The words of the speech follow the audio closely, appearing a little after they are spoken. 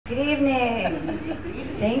Good evening.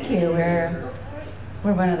 Thank you. We're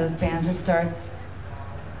one of those bands that starts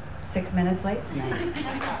 6 minutes late tonight.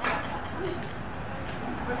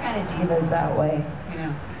 We're kind of divas that way, you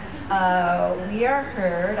know. We are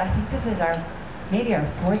heard. I think this is maybe our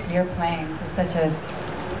 4th year playing. This is such a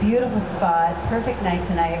beautiful spot. Perfect night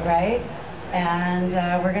tonight, right? And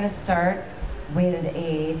we're gonna start with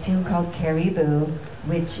a tune called Caribou,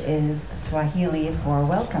 which is Swahili for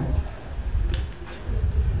welcome.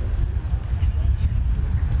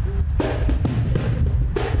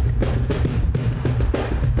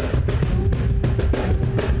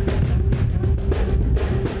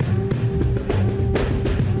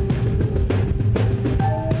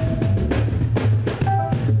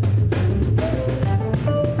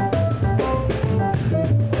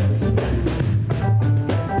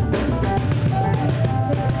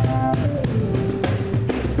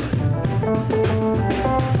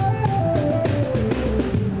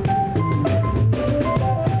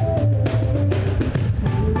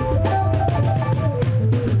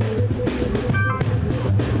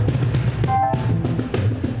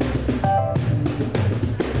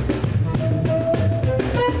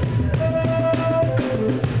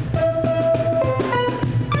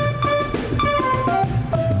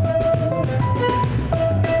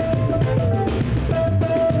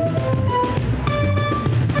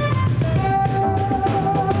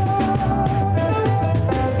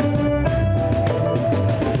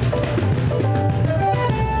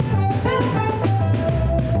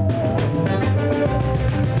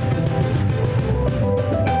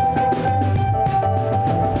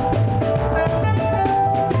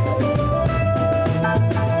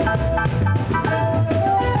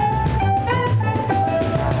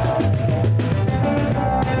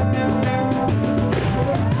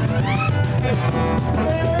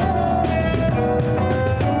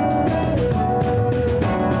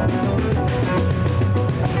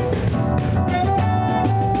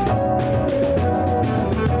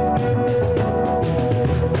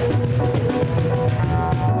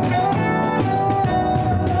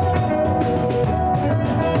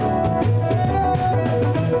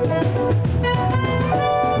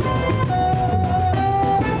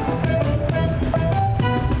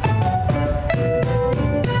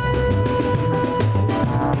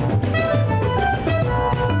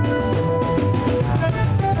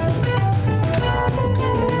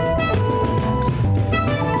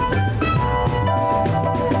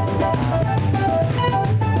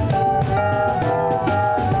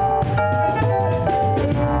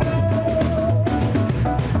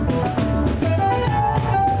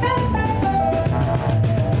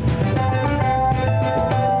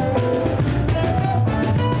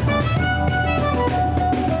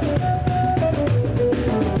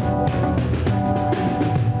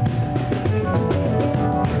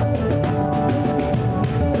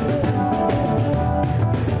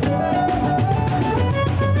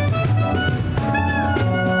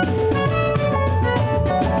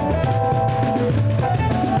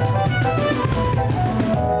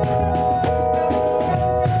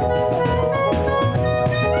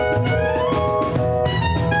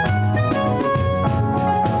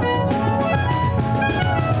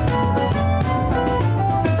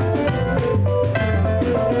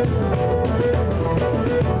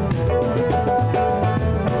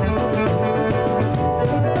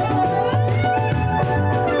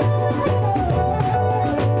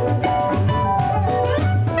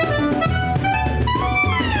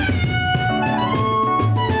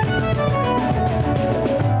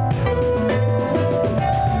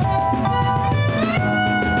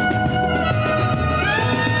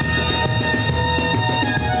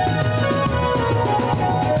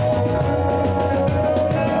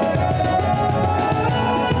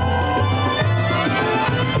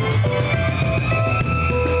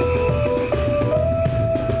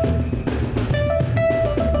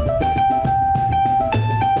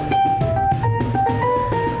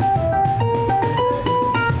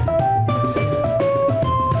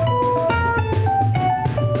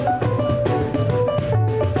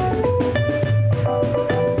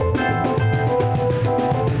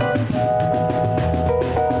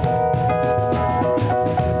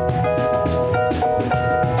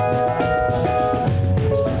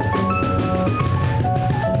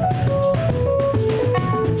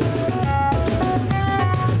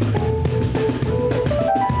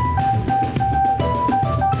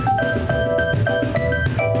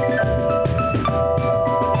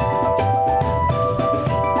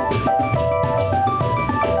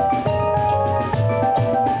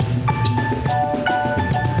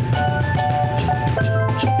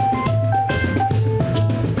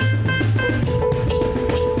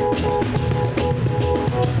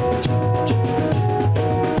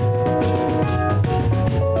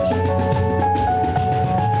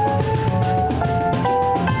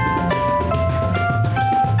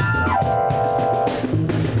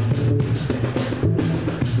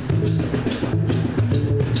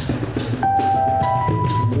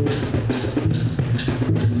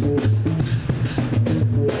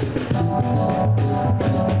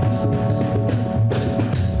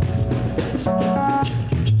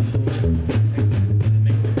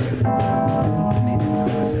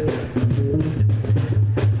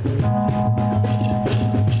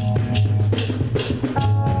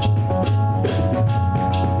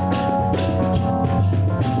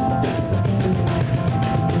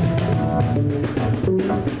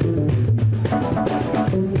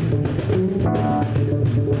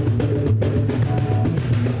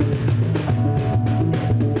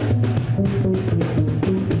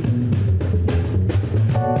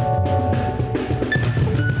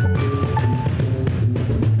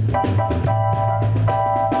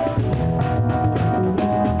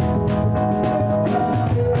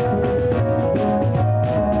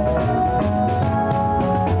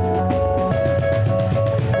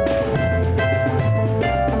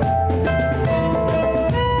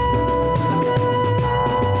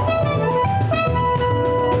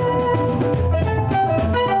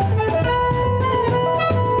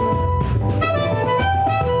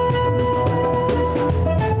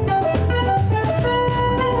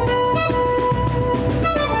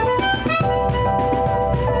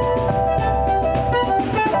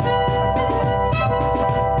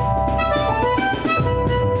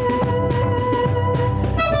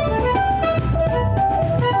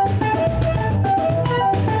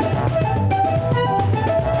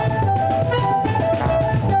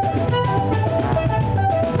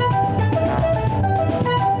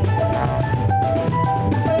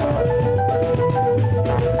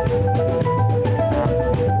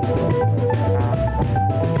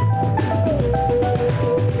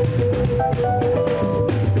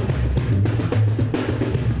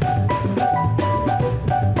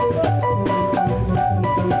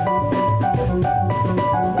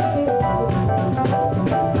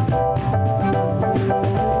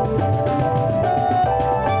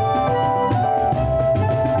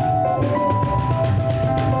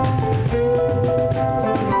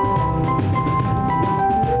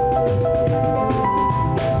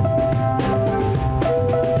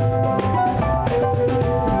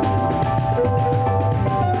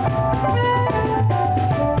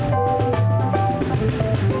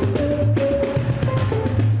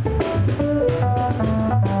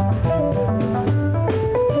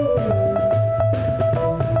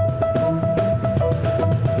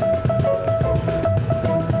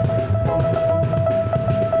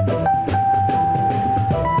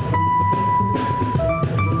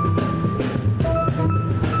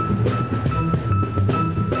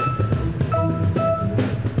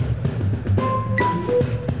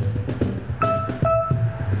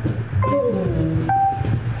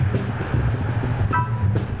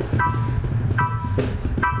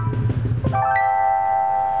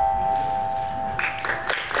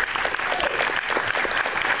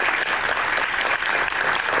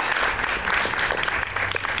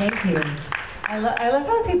 I love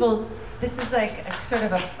how people, this is like a, sort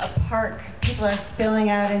of a park. People are spilling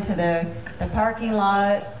out into the parking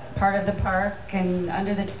lot, part of the park, and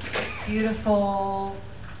under the beautiful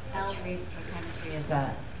tree. What kind of tree is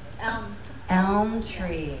that? Elm. Elm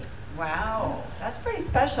tree. Wow, that's pretty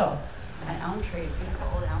special. An elm tree, beautiful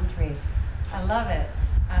old elm tree. I love it.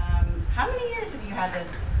 How many years have you had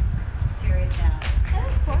this series now?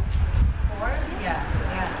 4. 4? Yeah.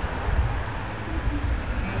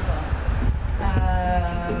 Beautiful.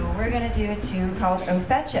 We're going to do a tune called O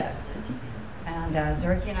Fetcha. And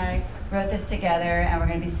Zorky and I wrote this together, and we're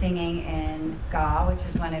going to be singing in Ga, which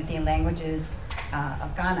is one of the languages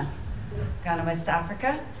of Ghana, West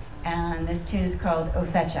Africa. And this tune is called O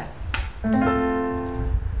Fetcha.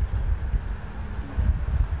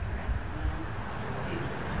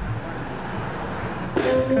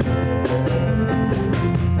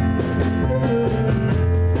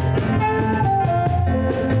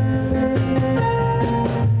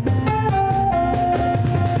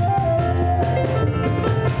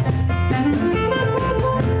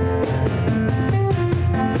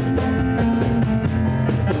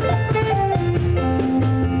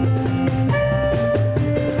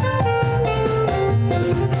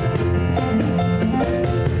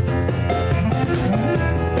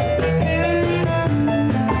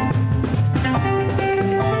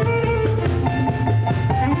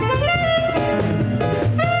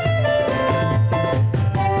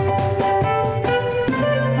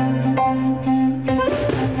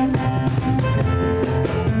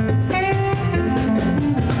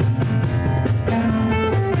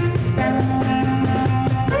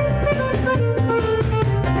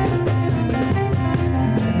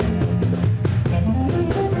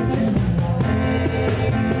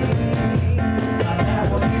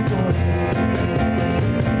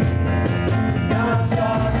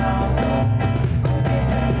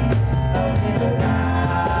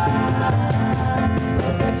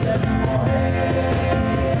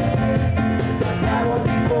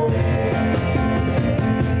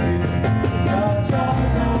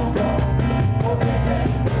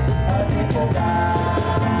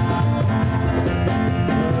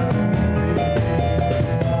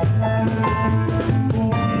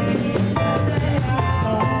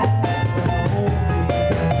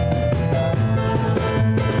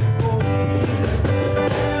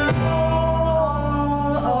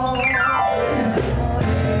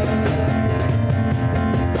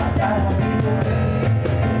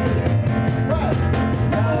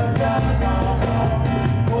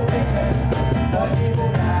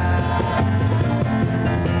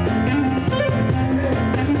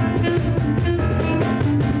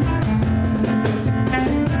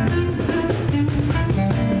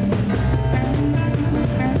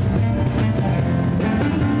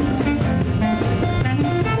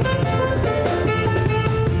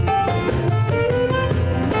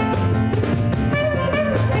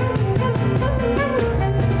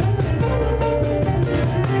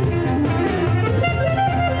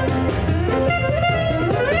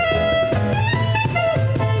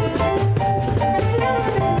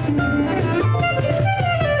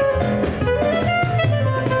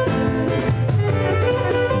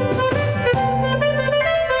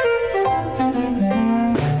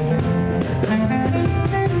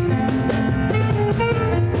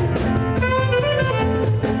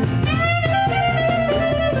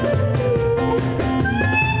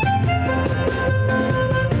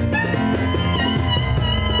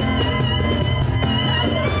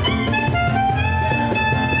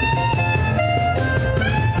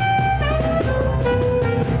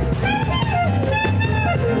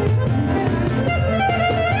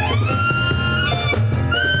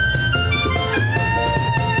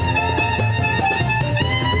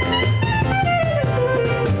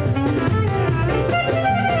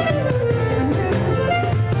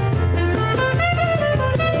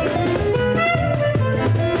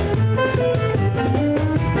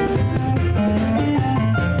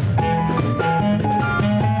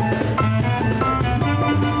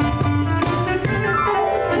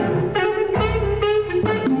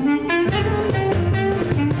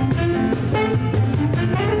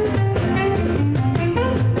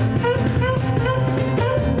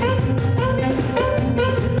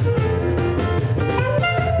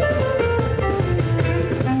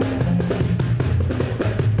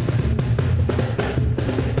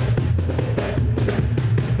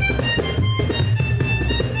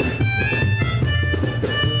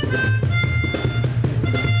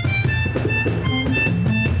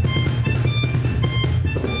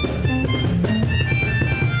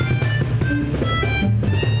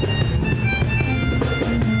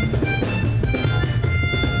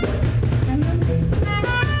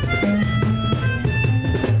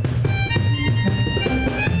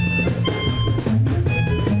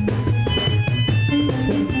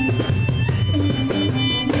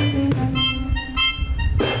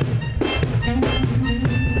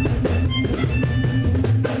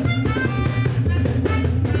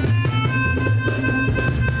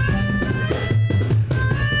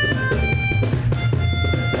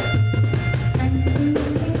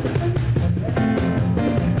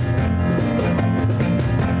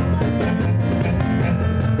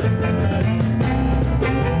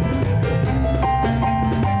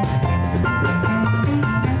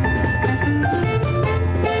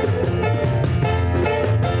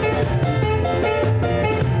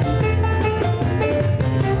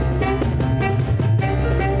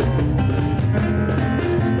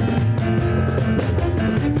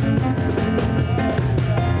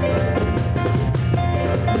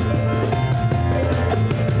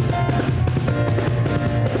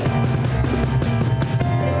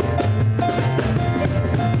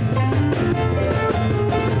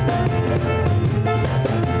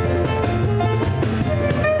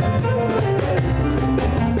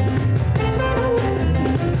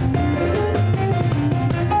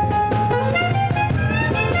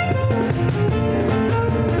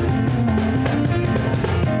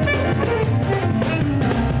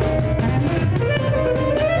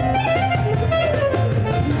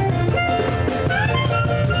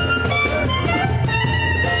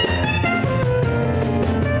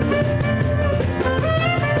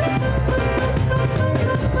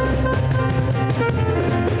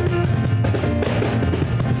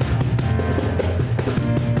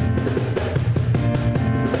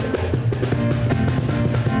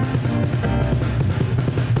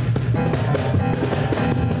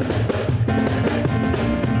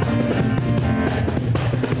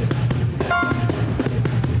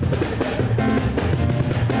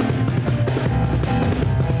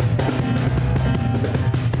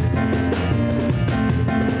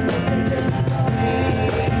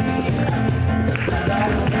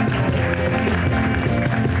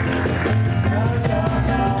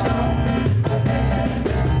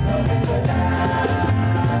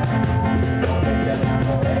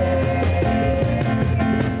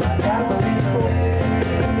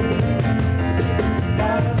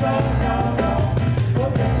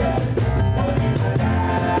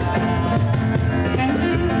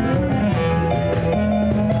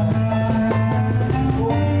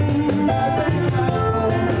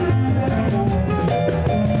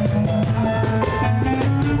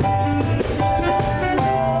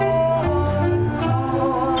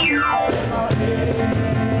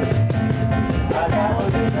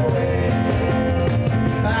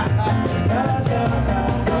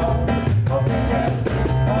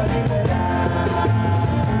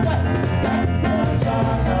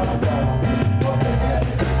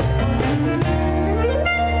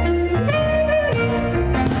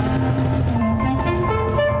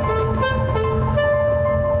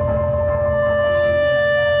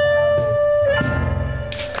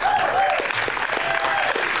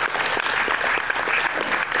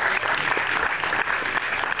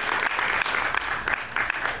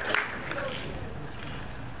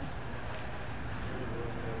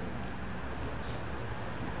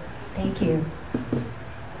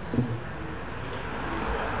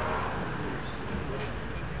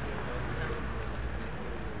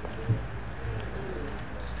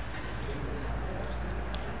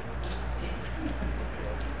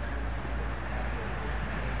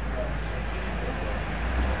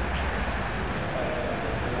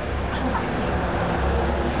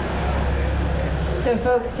 So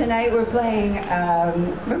folks, tonight we're playing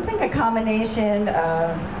a combination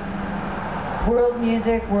of world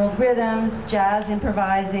music, world rhythms, jazz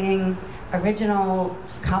improvising, original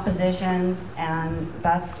compositions, and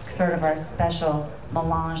that's sort of our special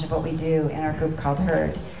melange of what we do in our group called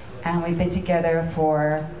Herd. And we've been together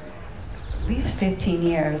for at least 15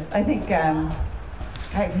 years. I think,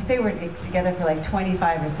 if we say we're together for like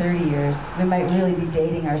 25 or 30 years, we might really be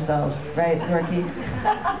dating ourselves, right, Zorky?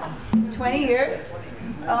 20 years?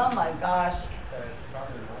 Oh my gosh.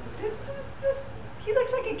 He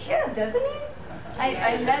looks like a kid, doesn't he?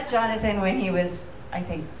 I met Jonathan when he was, I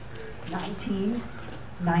think, 19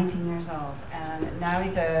 years old. And now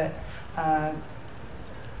he's a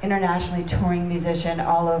internationally touring musician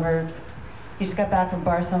all over. He just got back from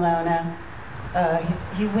Barcelona.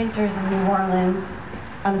 He winters in New Orleans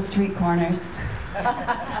on the street corners.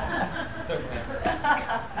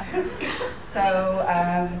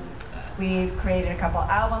 So we've created a couple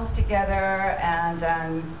albums together, and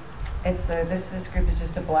this group is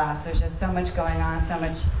just a blast. There's just so much going on, so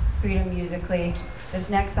much freedom musically.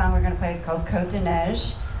 This next song we're going to play is called Côte de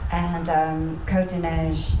Neige, and Côte de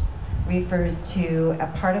Neige refers to a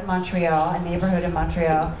part of Montreal, a neighborhood in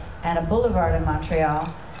Montreal, and a boulevard in Montreal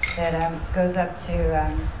that goes up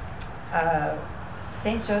to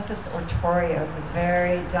St. Joseph's Oratorio. It's this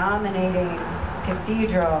very dominating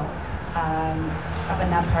cathedral up in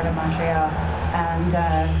that part of Montreal. And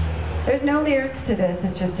there's no lyrics to this,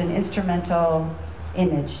 it's just an instrumental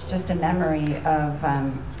image, just a memory of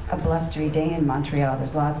a blustery day in Montreal.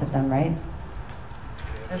 There's lots of them, right?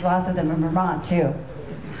 There's lots of them in Vermont, too.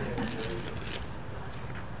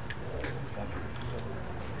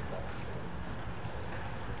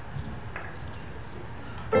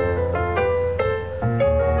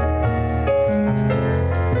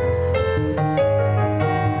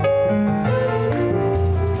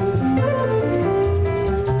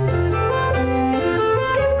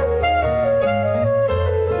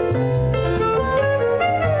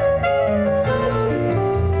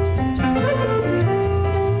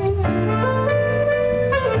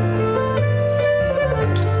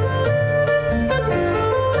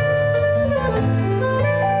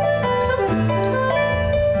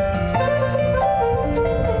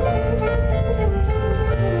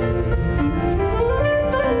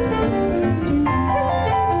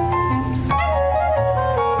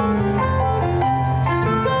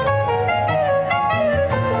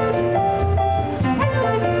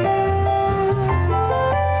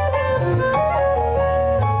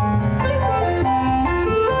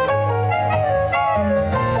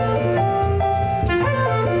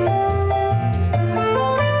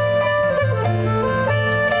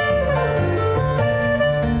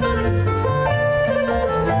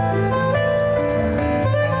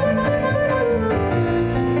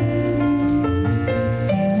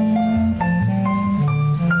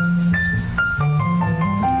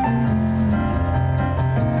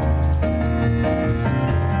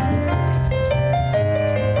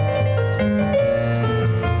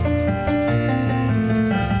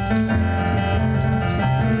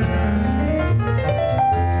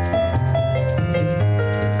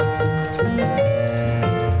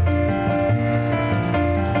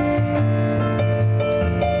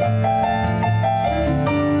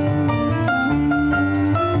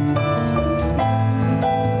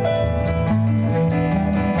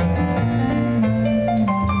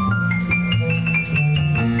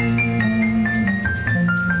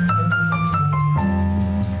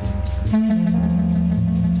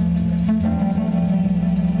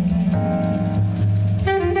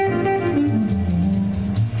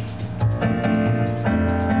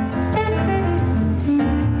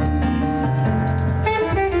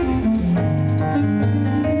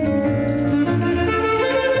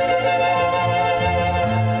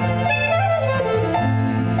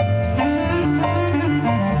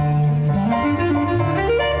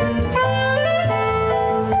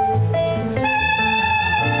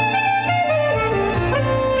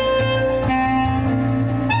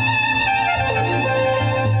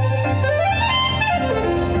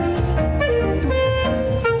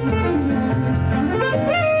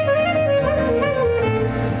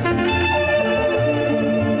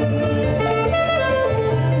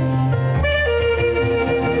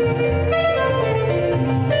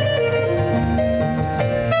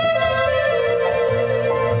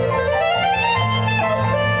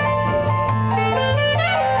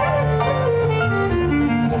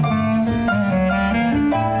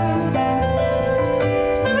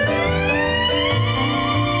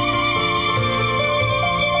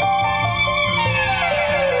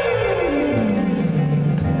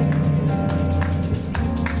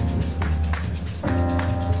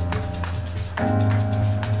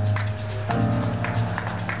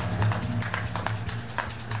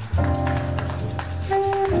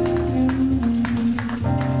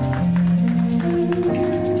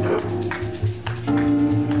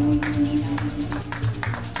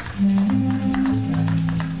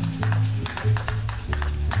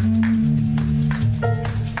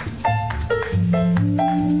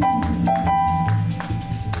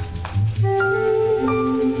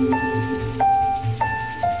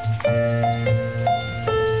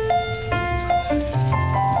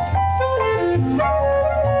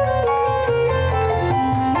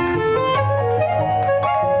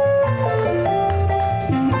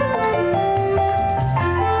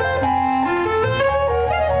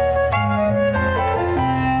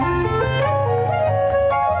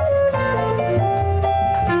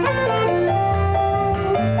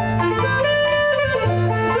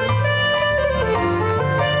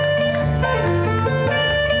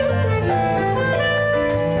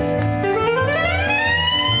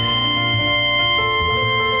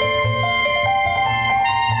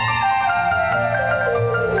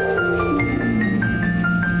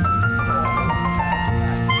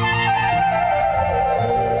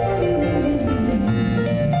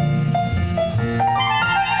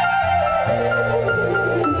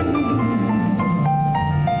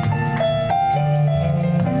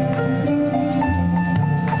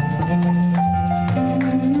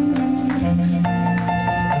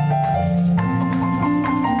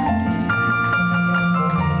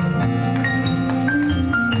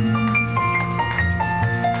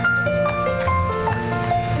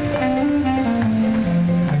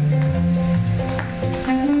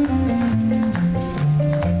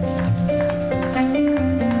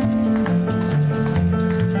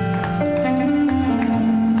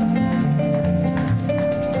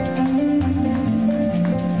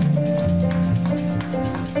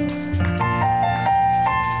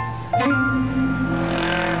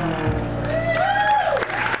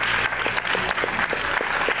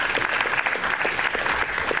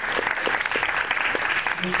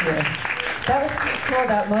 you. That was cool,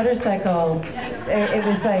 that motorcycle. It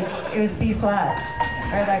was like, it was B flat.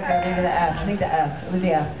 Or that girl, maybe the F. I think the F. It was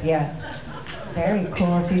the F, yeah. Very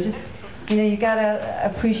cool. So you just, you gotta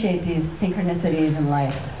appreciate these synchronicities in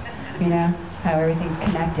life. How everything's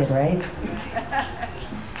connected, right?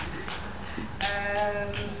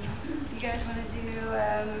 You guys want to do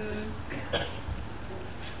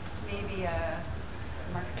maybe a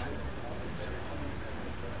market?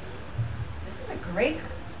 This is a great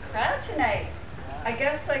crowd tonight. I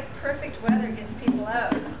guess like perfect weather gets people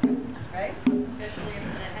out, right? Especially if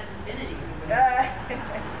it has affinity.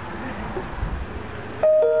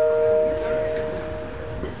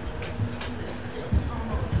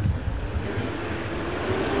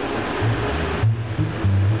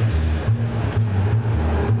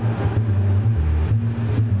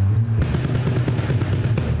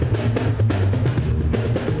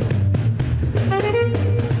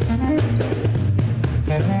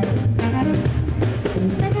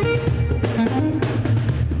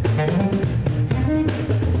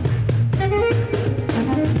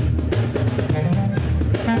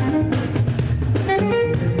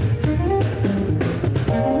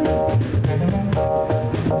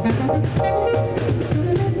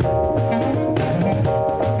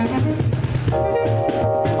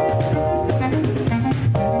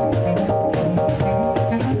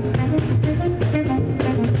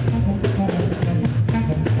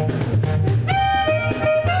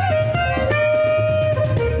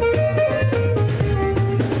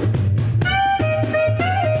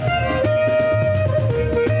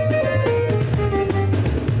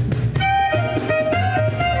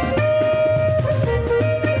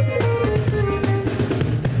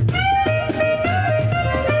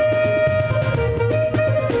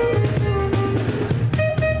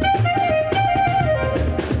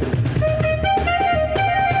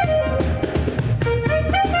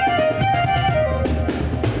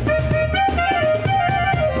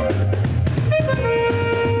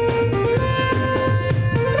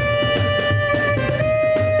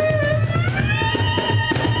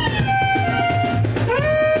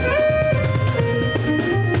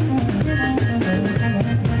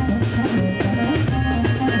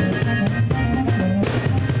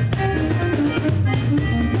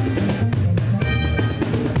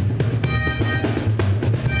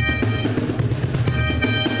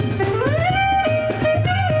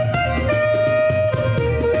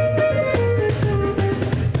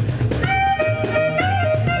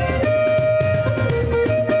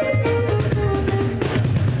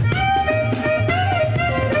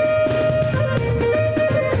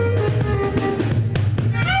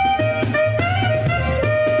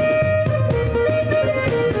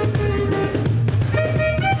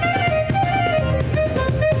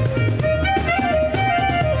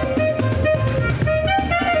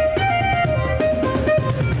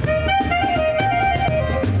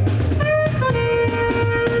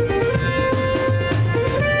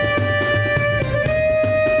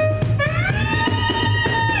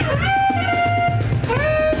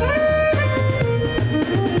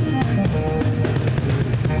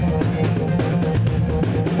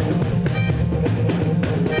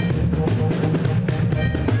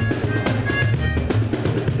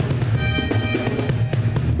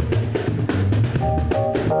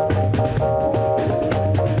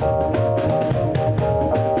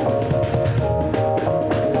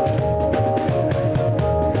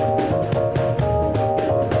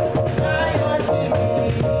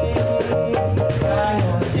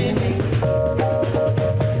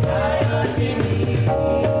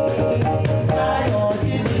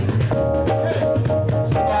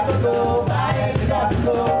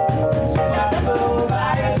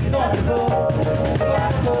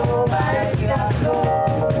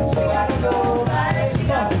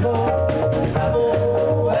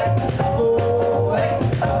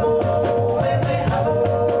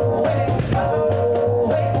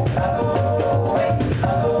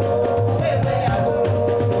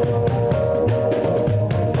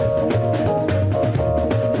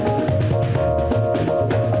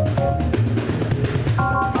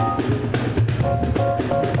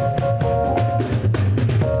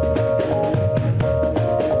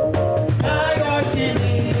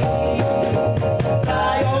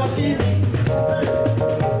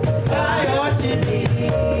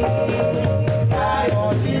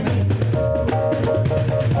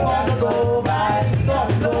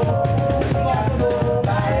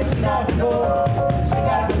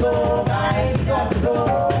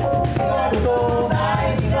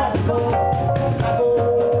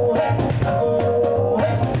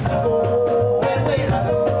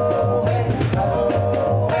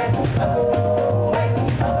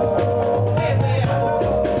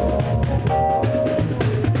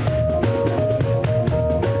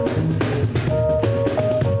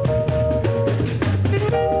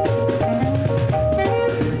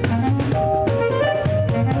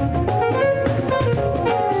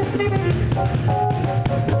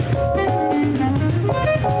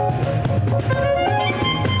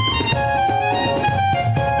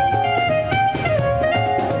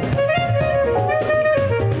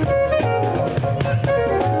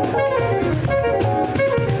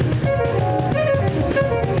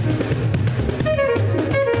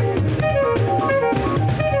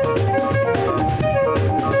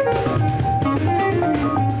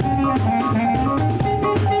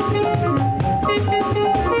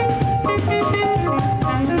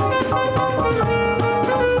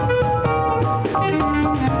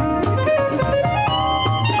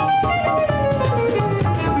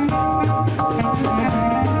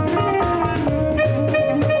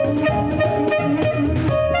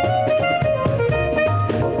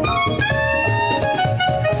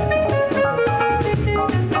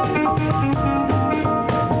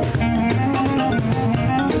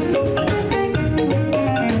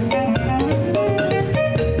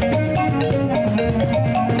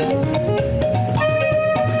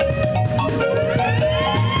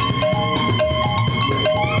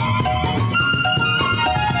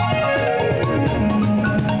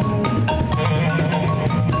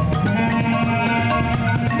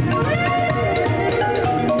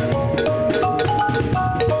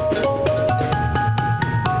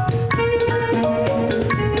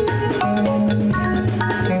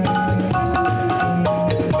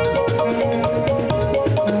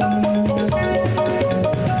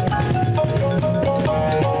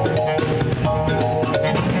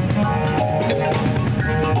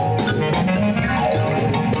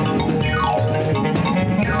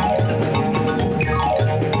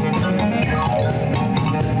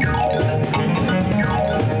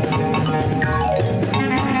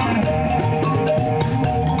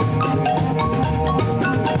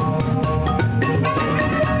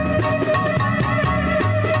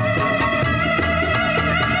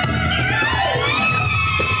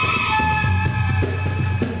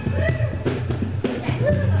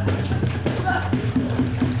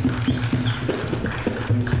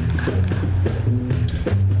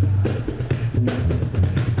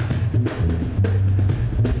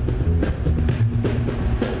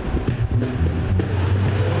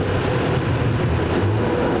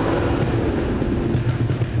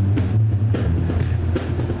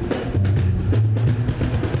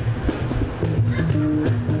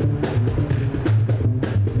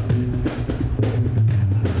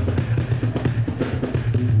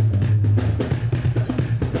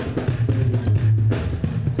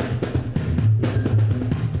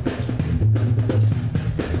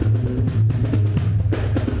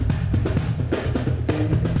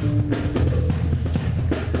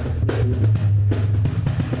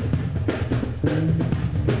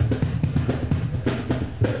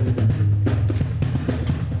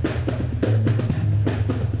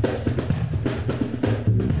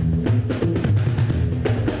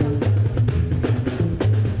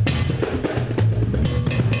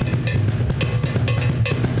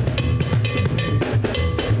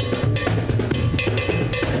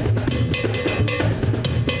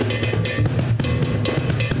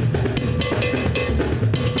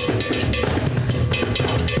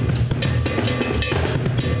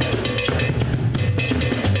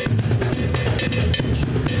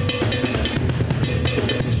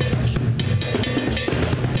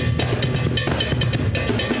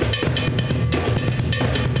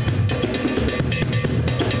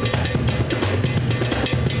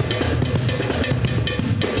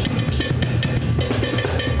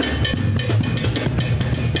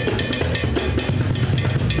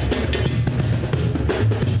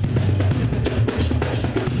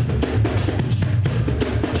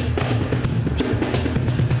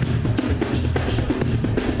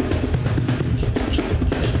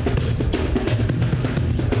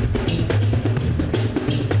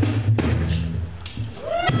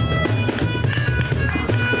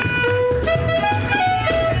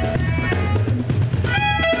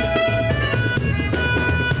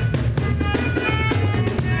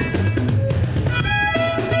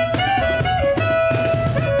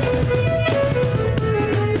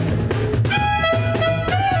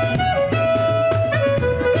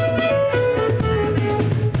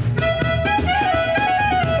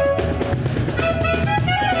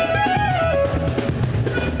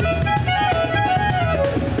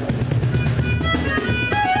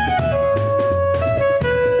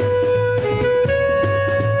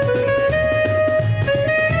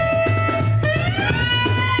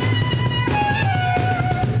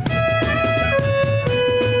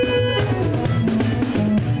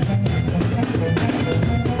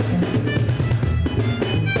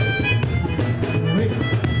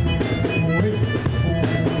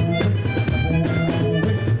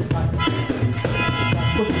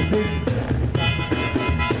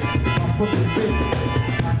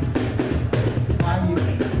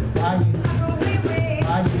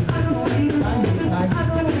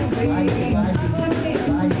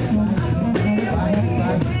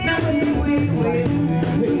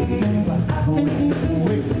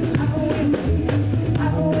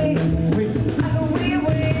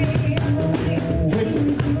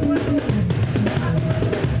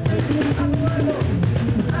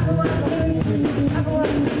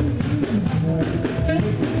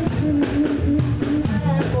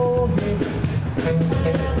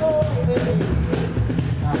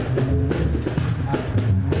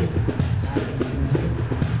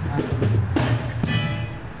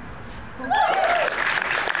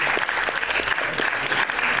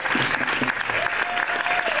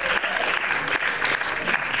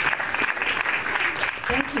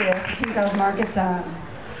 Thank you. That's a tune called Market Song.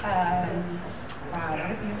 Wow,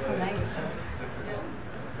 what a beautiful night.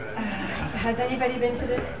 Has anybody been to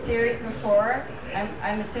this series before?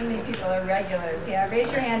 I'm assuming people are regulars. Yeah,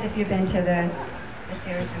 raise your hand if you've been to the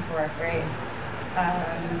series before. Great.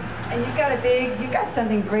 And you've got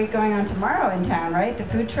something great going on tomorrow in town, right? The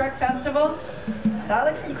Food Truck Festival. That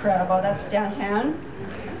looks incredible. That's downtown.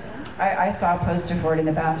 I saw a poster for it in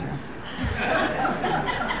the bathroom.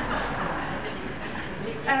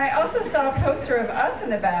 And I also saw a poster of us in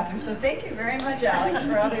the bathroom, so thank you very much, Alex,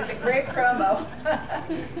 for all the great promo.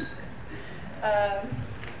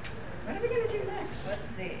 What are we going to do next? Let's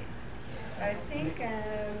see. I think,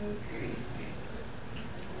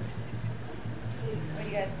 what do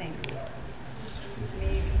you guys think?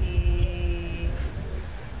 Maybe,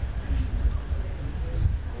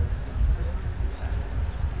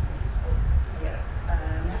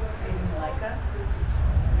 maybe Malika?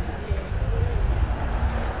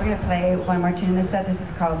 We're going to play one more tune in the set. This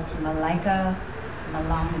is called Malika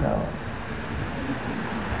Malongo.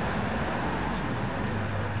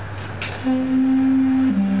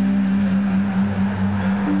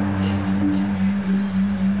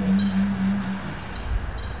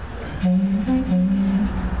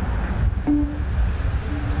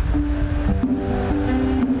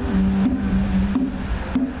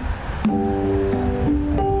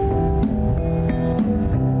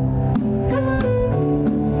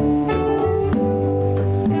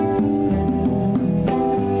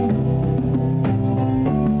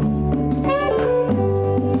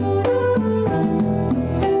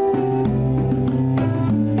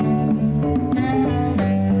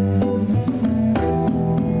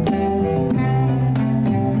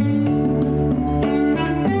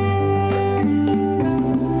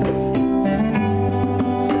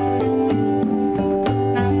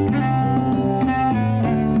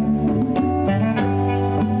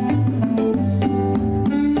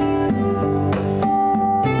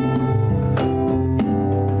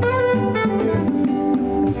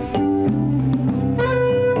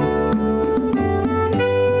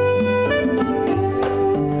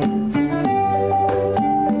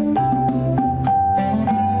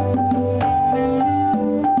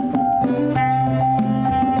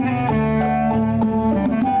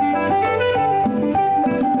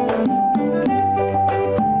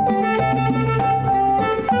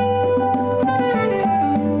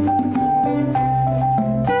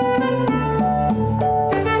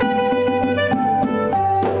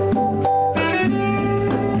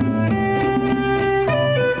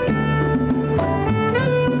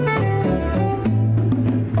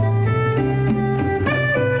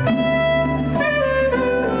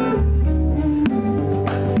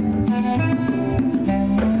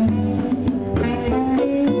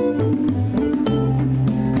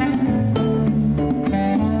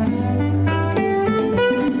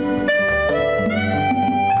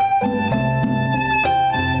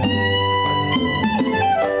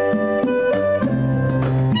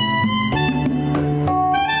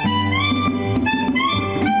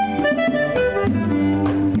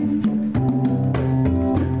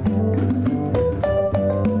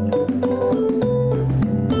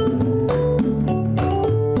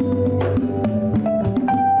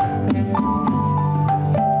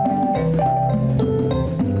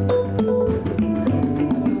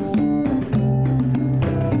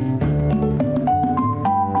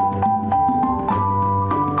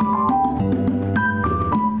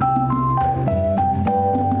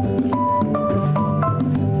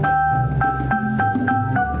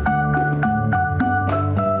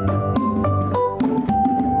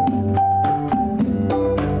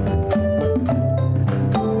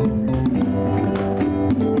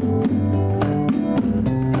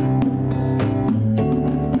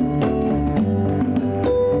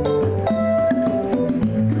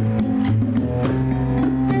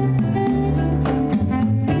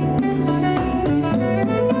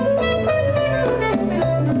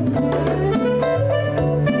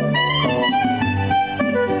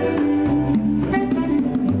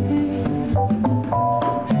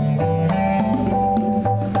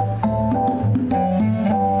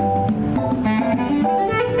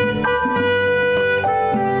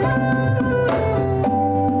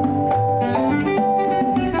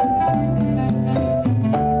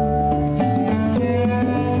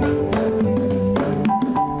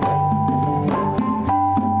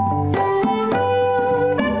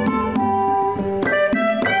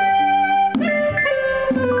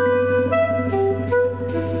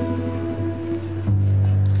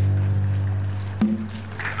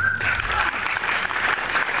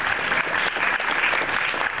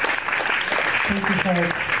 Thank you,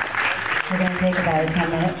 folks. We're going to take about a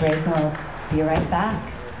 10-minute break and we'll be right back.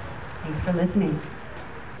 Thanks for listening.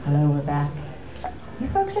 Hello, we're back. You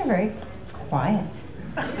folks are very quiet.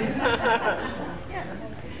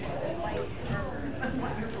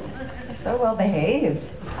 You're so well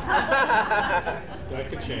behaved. That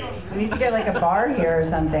could change. We need to get like a bar here or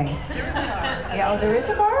something. Yeah, oh, there is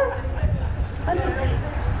a bar?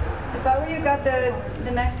 Is that where you got the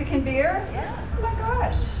Mexican beer? Oh my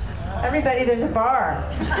gosh. Everybody, there's a bar.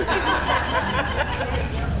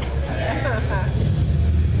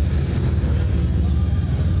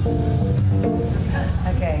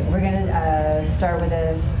 Okay, we're gonna start with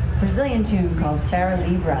a Brazilian tune called Fera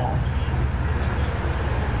Libra.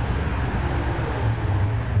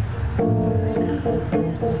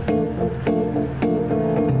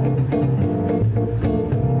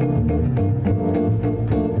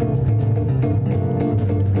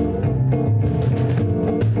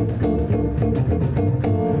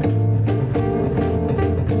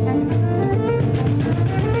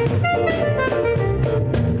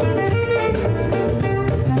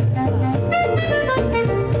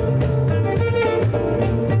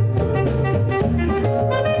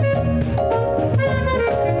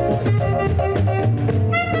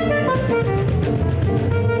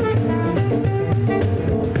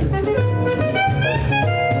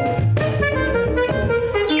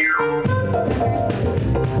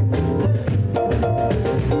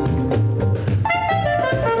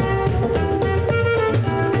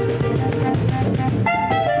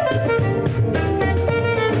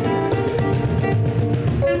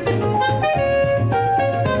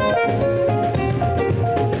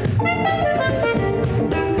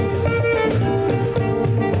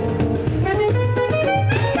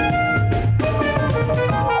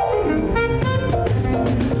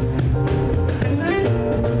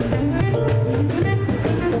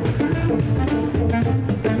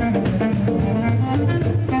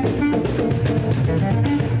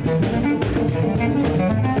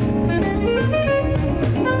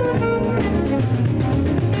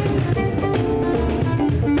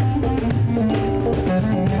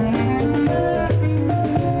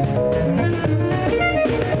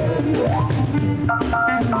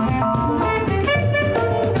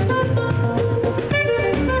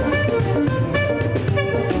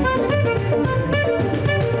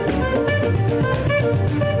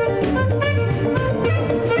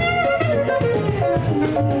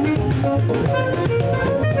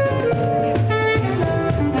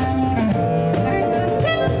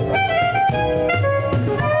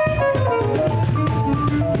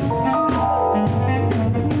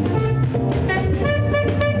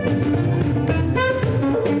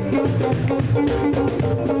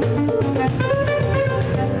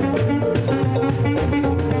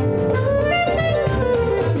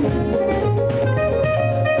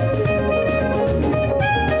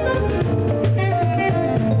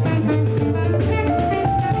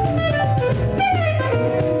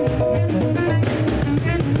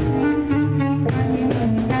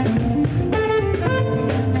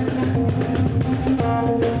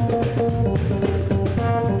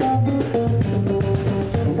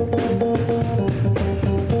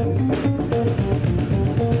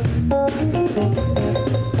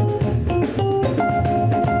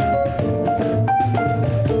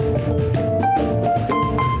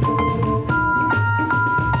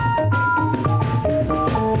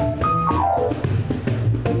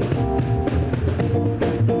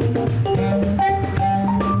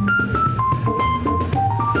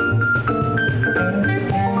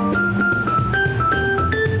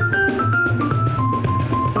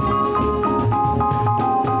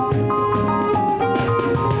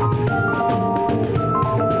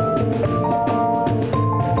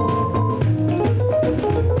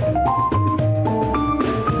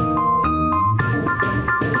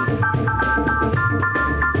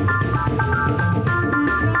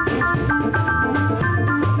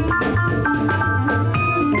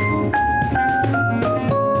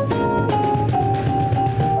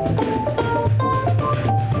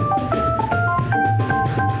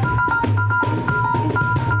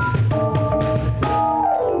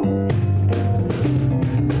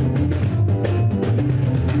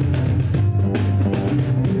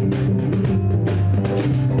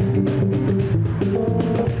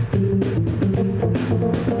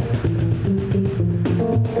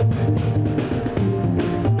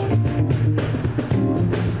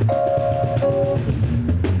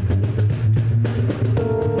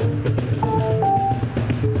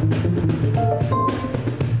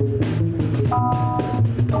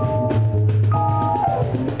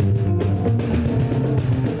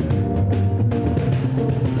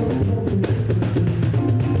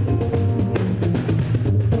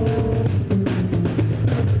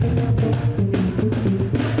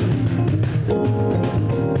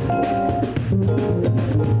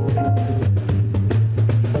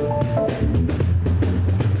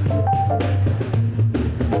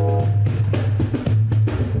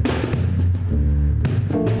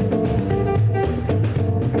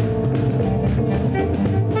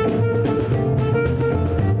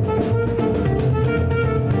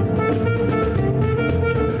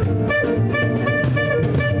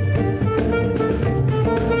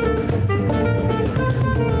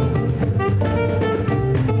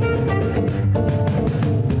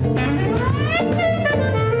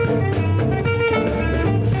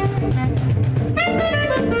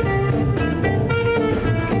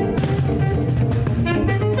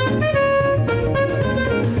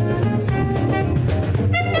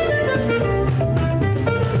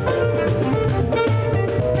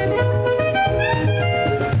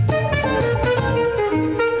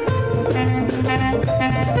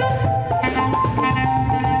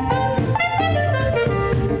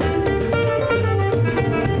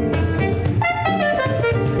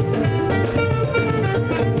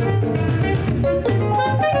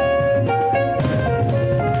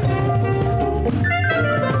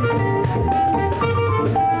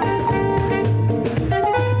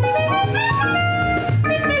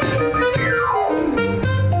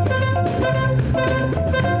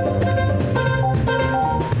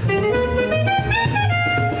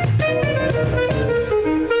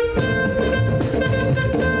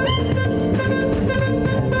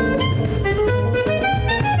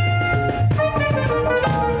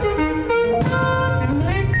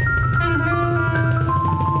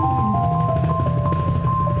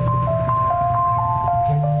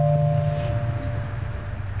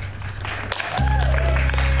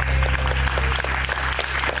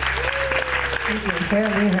 Thank you. Fair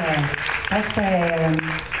Livre. That's by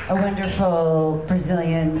a wonderful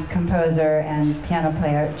Brazilian composer and piano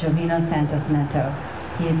player, Jovino Santos Neto.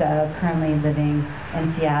 He's currently living in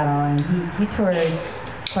Seattle, and he tours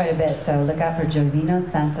quite a bit, so look out for Jovino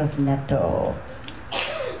Santos Neto.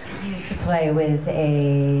 He used to play with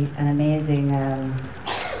an amazing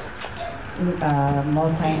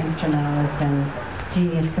multi-instrumentalist and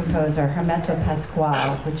genius composer, Hermeto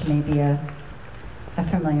Pascoal, which may be a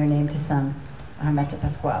familiar name to some, Hermeto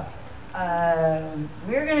Pascoal.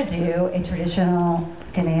 We're going to do a traditional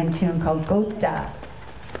Ghanaian tune called Gota.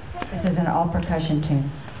 This is an all-percussion tune.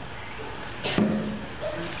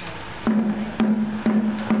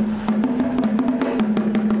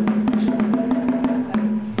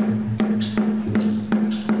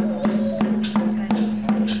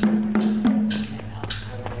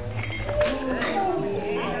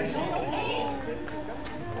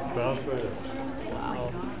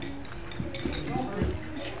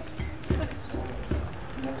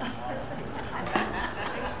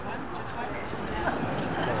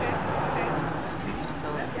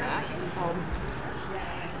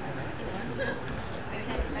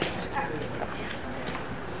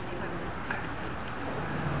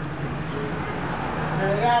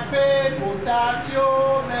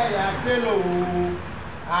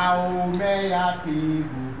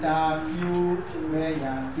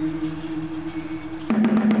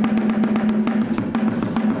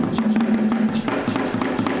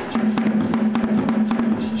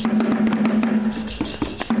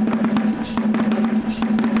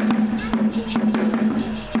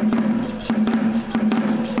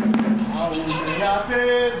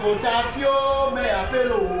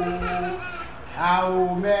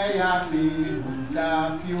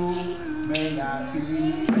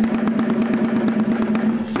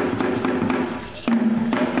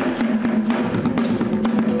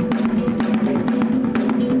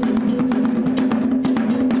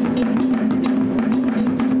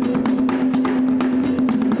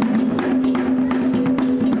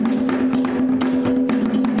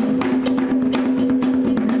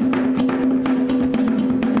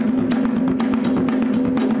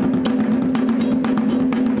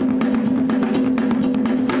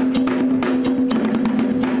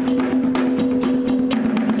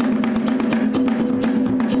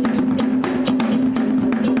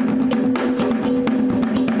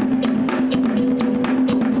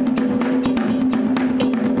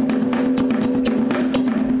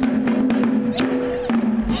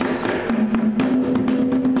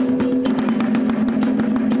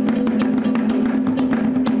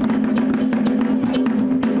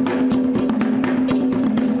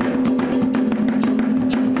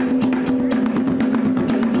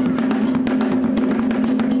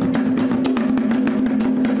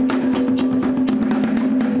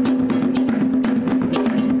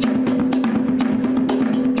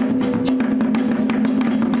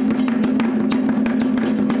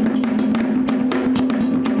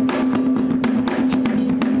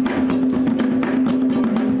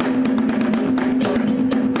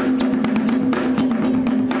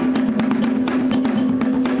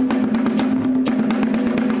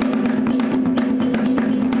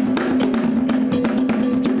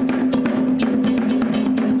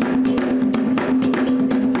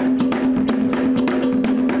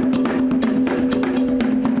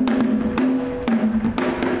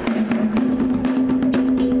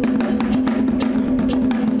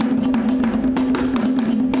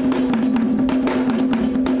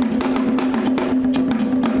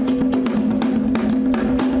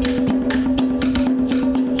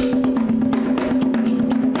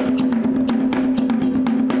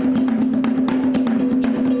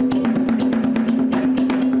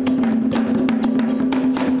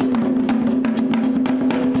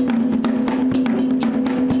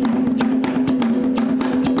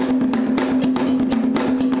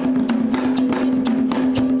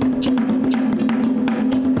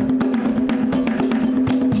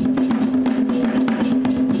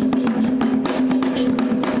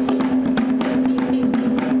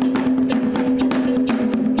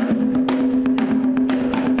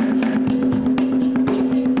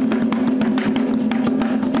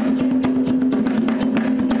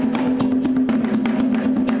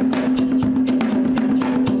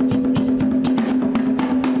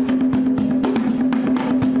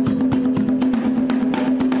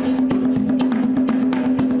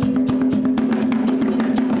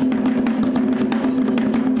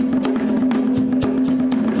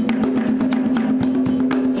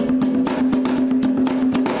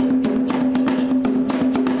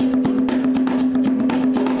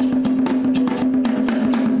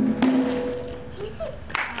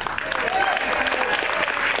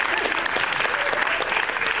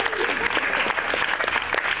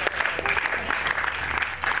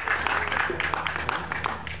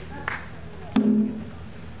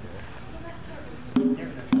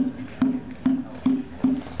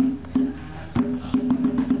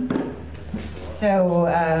 So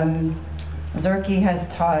Zorky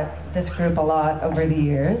has taught this group a lot over the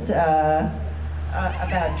years about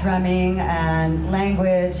drumming and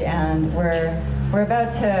language, and we're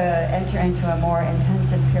about to enter into a more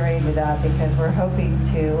intensive period with that because we're hoping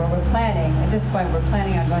to, or we're planning, at this point we're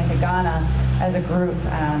planning on going to Ghana as a group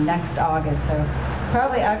next August. So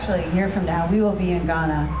probably actually a year from now we will be in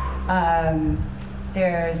Ghana.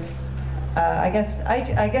 There's I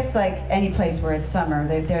guess like any place where it's summer,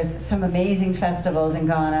 there's some amazing festivals in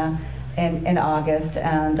Ghana in August,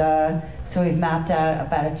 and so we've mapped out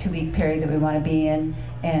about a 2-week period that we want to be in,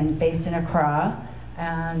 and based in Accra,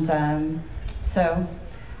 and so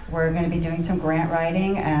we're going to be doing some grant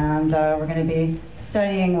writing, and we're going to be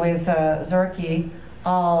studying with Zorky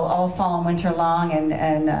all fall and winter long,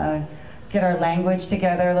 and get our language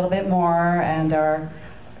together a little bit more, and our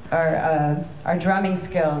drumming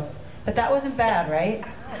skills. But that wasn't bad, right?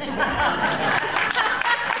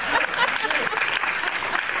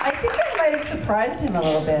 I think I might have surprised him a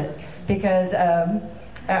little bit because I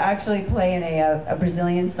actually play in a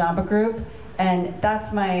Brazilian samba group, and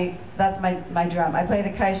that's my drum. I play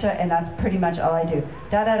the caixa, and that's pretty much all I do.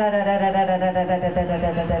 Da da da da da da da da da da da da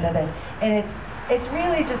da da da da. And it's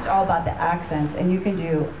really just all about the accents, and you can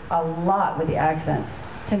do a lot with the accents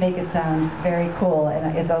to make it sound very cool,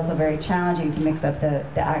 and it's also very challenging to mix up the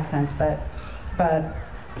accents. But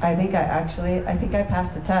I think I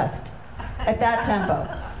passed the test at that tempo.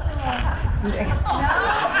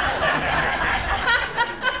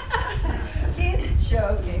 He's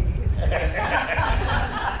joking.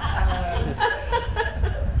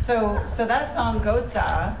 So that song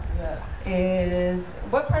Gota is,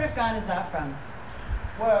 what part of Ghana is that from?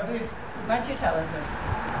 Well, Why don't you tell us?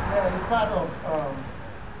 Yeah, it's part of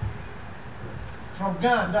from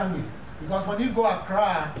Ghana, Dangi. Because when you go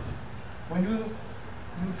Accra, when you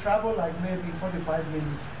travel like maybe 45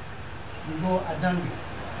 minutes, you go Adangi.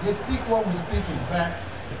 They speak what we're speaking, but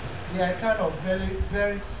they are kind of very,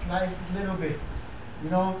 very sliced a little bit.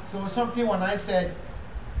 You know, so something when I said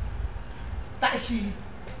Tashi,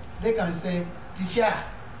 they can say Tisha,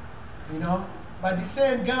 you know, but the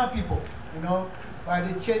same Ghana people, you know, but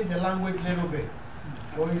they change the language a little bit.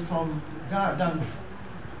 So it's from Ghana, Adangi.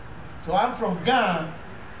 So I'm from Ghana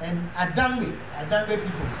and Adangi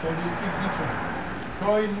people, so they speak different.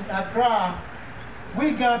 So in Accra,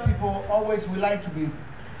 we Ghana people always, we like to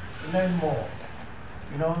learn more,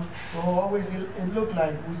 you know. So always it look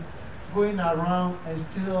like we're going around and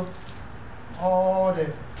still all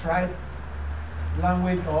the tribe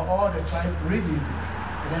language or all the tribe reading,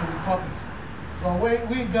 and then we copy. So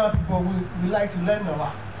we Ghana people, we like to learn a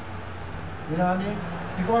lot, you know what I mean?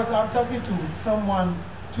 Because I'm talking to someone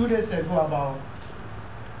 2 days ago about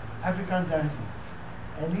African dancing,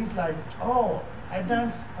 and he's like, oh, I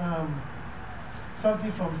dance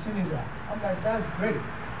something from Senegal. I'm like, that's great.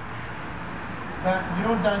 But you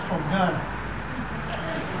don't dance from Ghana.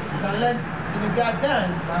 You can learn Senegal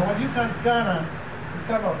dance, but when you come to Ghana, it's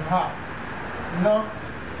kind of hard. You know,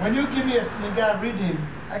 when you give me a Senegal reading,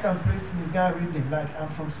 I can play Senegal reading like I'm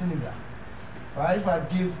from Senegal. But if I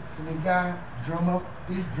give Senegal drummer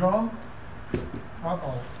this drum, no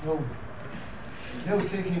way. They will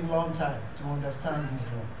take him a long time to understand this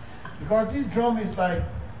drum. Because this drum is like,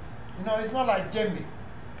 you know, it's not like djembe.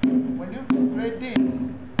 When you play this,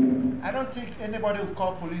 I don't think anybody will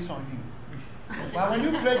call police on you. But when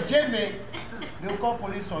you play djembe, they'll call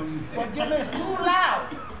police on you. But djembe is too loud.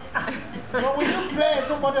 So when you play,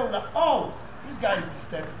 somebody will like, oh, this guy is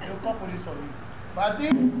disturbing. They'll call police on you. But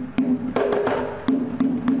this,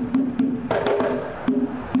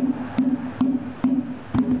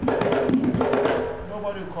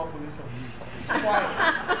 nobody will call police on you. It's quiet.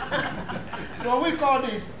 So we call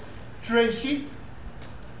this trenchy.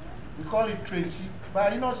 We call it trenchy.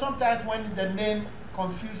 But you know, sometimes when the name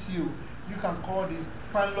confuses you, you can call this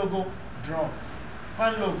Panlogo drum.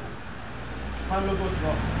 Panlogo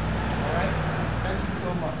drum. All right? Thank you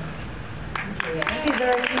so much. Thank you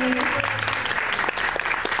very much.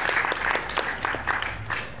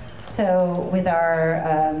 So with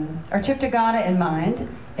our trip to Ghana in mind,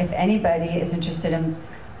 if anybody is interested in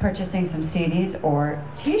purchasing some CDs or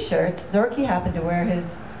T-shirts, Zorky happened to wear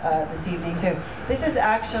his this evening too. This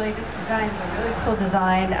design is a really cool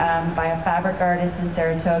design by a fabric artist in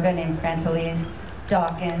Saratoga named Francelise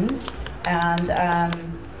Dawkins, and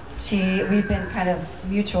we've been kind of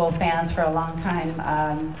mutual fans for a long time.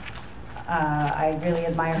 I really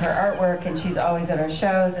admire her artwork, and she's always at our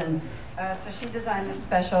shows, and so she designed this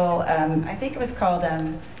special, I think it was called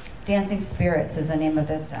Dancing Spirits is the name of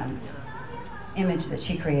this image that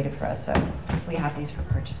she created for us, so we have these for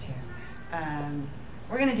purchase here.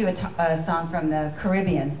 We're going to do a song from the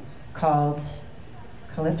Caribbean called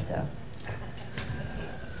Calypso.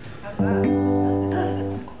 How's that?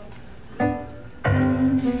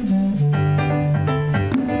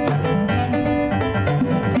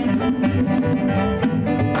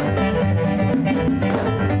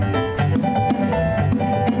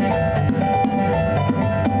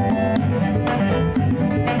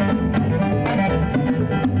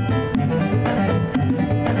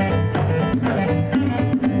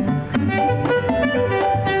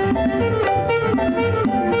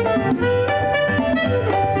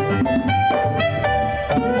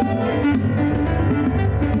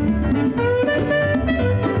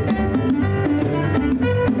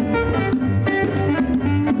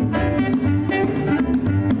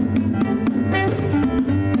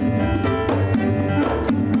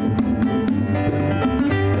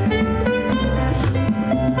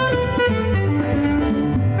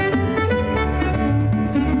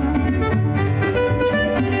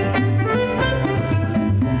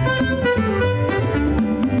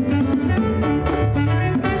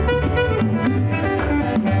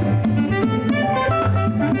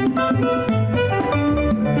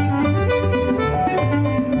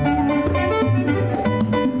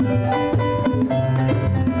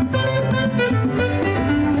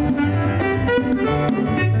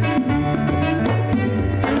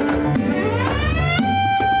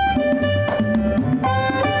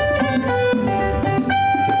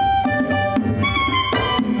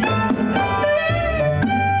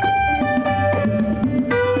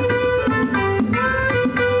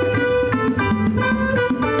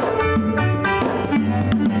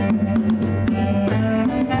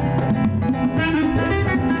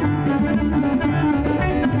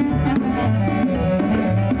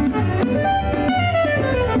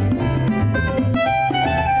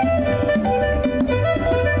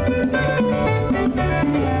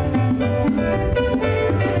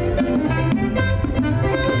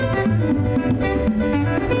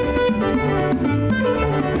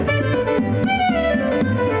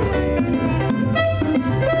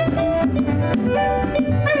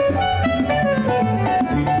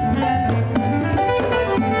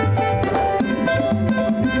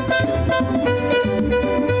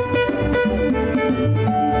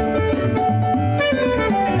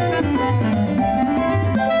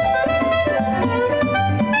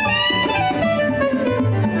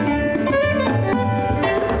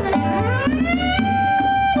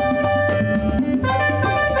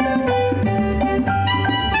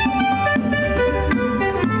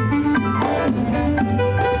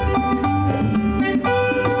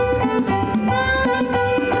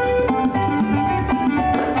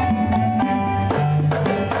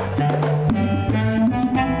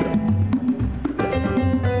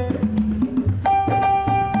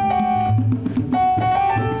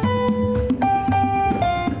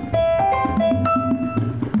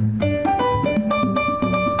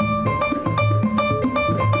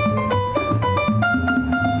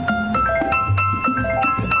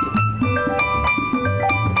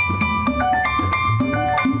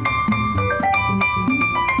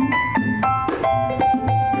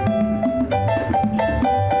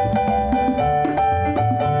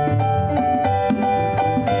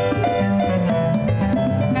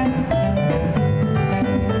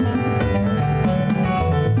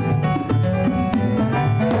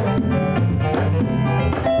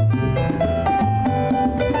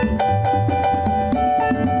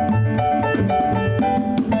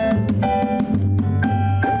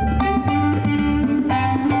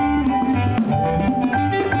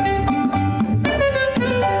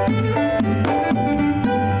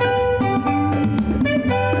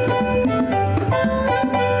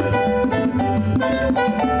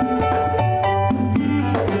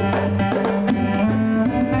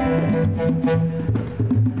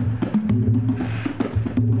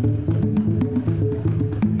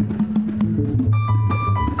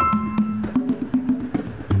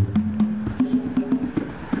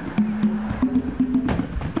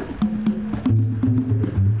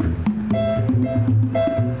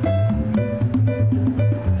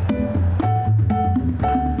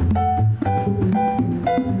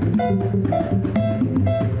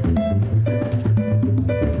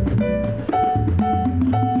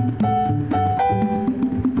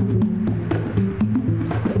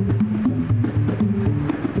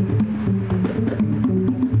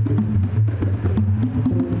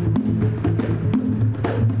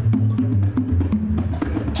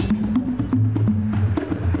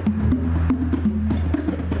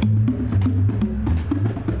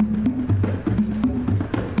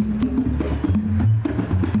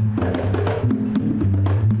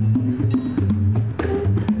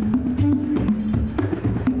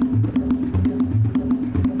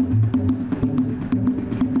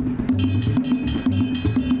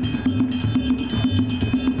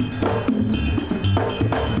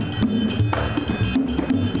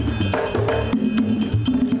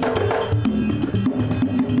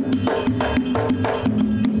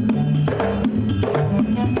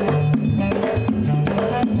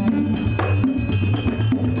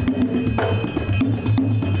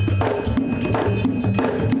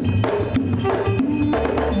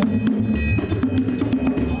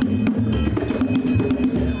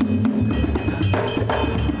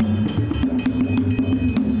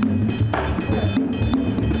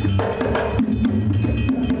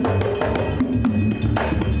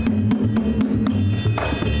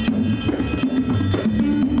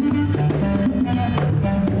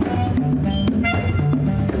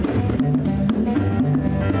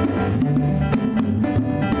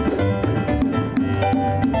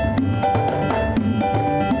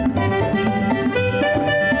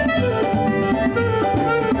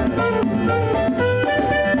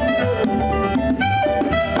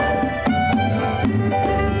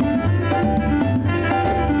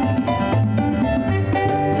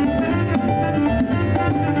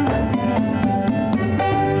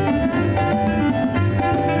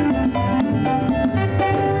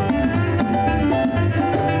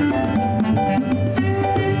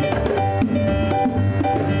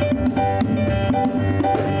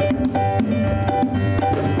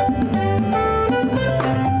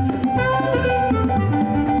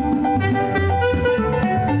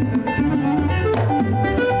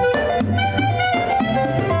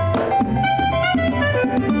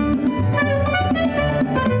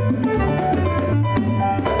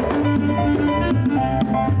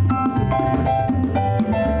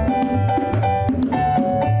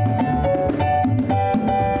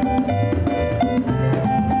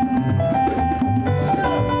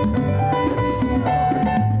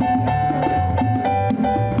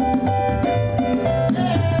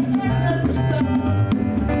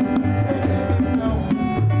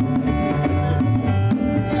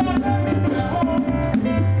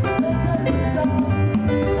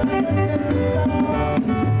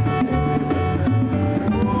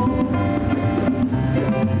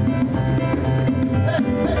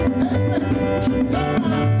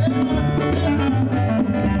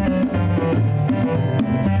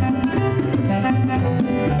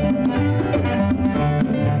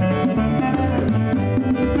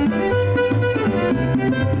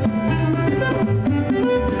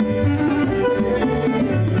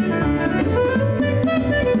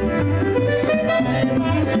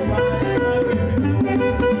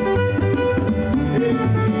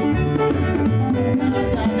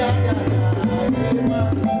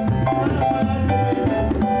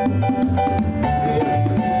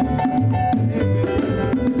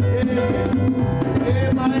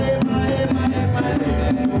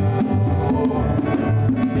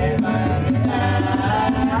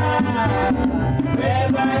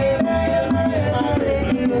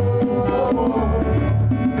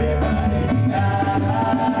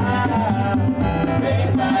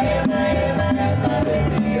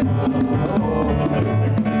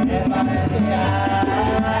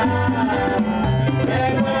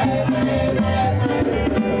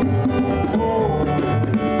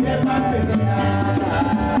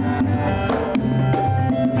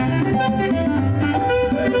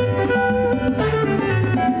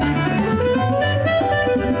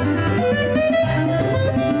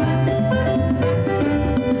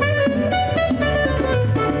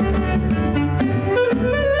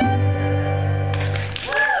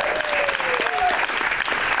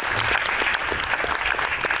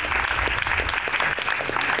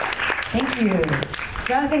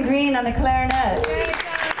 Jonathan Green on the clarinet.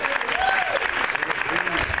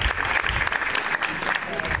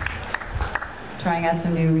 Trying out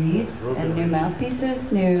some new reeds and new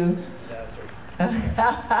mouthpieces, new...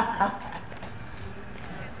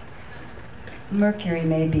 Mercury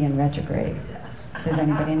may be in retrograde. Does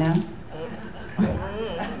anybody know?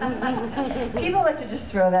 People like to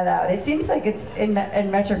just throw that out. It seems like it's in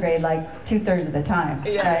retrograde like 2/3 of the time,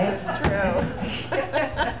 right? That's true.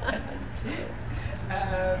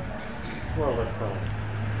 Well, that's all.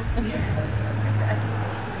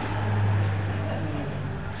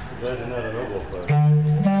 Glad you're not an oboe player.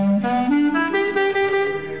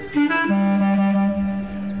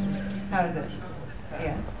 How is it?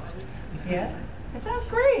 Yeah. Yeah? It sounds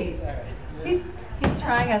great. He's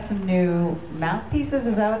trying out some new mouthpieces.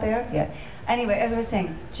 Is that what they are? Yeah. Anyway, as I was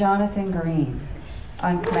saying, Jonathan Green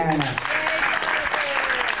on clarinet.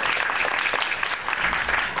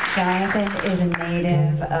 Jonathan is a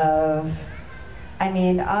native of, I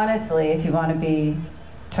mean, honestly, if you want to be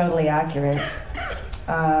totally accurate,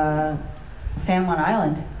 San Juan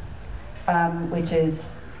Island, which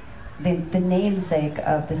is the namesake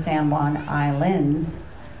of the San Juan Islands,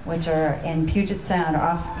 which are in Puget Sound,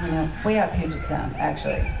 off, way out Puget Sound,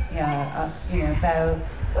 actually. About,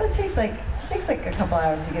 well, it takes like a couple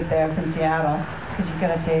hours to get there from Seattle, because you've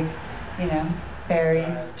got to take,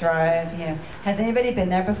 ferries, drive, Has anybody been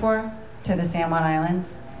there before, to the San Juan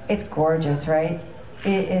Islands? It's gorgeous, right?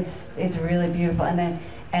 It's really beautiful, and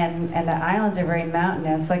the islands are very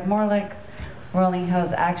mountainous, more like rolling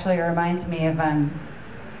hills. Actually, it reminds me of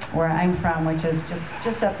where I'm from, which is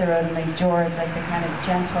just up the road in Lake George, like the kind of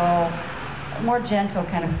more gentle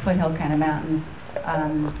kind of foothill kind of mountains,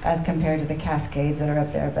 as compared to the Cascades that are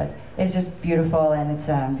up there. But it's just beautiful, and it's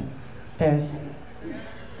there's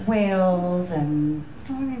whales, and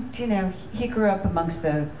he grew up amongst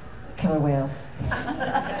the killer whales,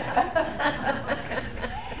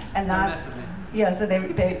 and that's so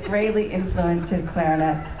they greatly influenced his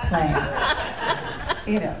clarinet playing.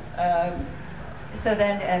 So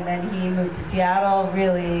then he moved to Seattle,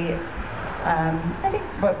 really, I think,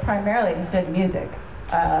 primarily to study music,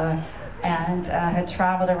 and had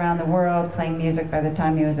traveled around the world playing music by the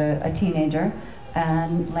time he was a teenager,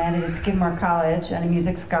 and landed at Skidmore College on a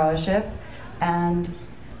music scholarship, and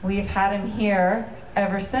we've had him here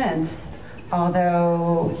ever since,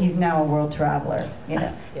 although he's now a world traveler.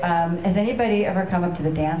 Has anybody ever come up to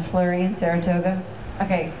the Dance Flurry in Saratoga?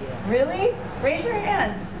 Okay, really? Raise your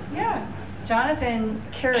hands. Yeah. Jonathan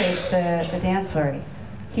curates the Dance Flurry.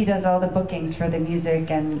 He does all the bookings for the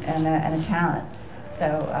music and the talent.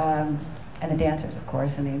 So, and the dancers, of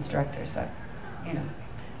course, and the instructors. So,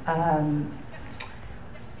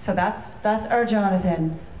 so that's our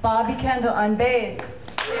Jonathan. Bobby Kendall on bass.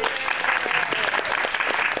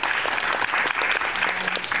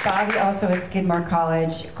 Bobby also a Skidmore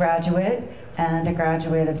College graduate and a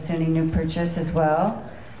graduate of SUNY New Purchase as well,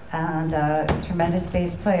 and a tremendous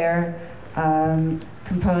bass player.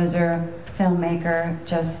 Composer, filmmaker,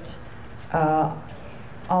 just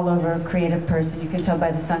all over creative person. You can tell by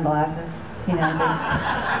the sunglasses.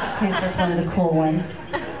 He's just one of the cool ones.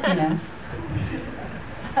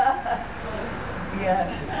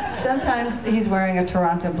 Yeah. Sometimes he's wearing a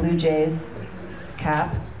Toronto Blue Jays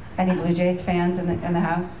cap. Any Blue Jays fans in the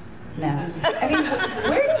house? No. I mean,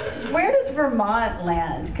 where does Vermont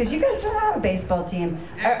land? Because you guys don't have a baseball team.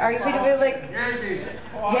 Are you like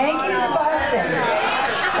Yankees or Boston?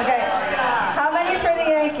 Okay. How many for the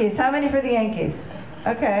Yankees? How many for the Yankees?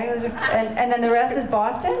 Okay. And then the rest is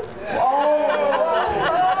Boston? Oh!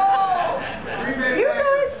 You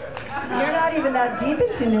guys, you're not even that deep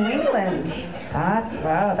into New England.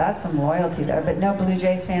 That's some loyalty there. But no Blue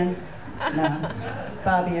Jays fans? No.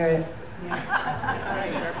 Bobby, you're it.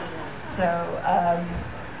 Yeah. So,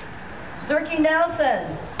 Zerky Nelson.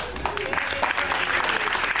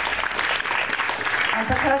 On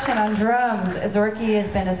percussion, on drums, Zorky has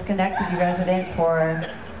been a Schenectady resident for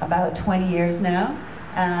about 20 years now,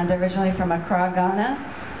 and originally from Accra, Ghana.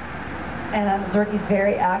 And Zorky's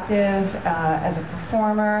very active as a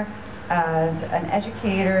performer, as an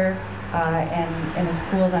educator, in the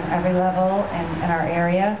schools on every level in our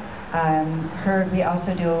area. Heard we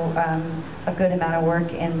also do a good amount of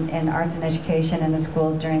work in arts and education in the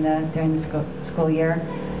schools during the school year.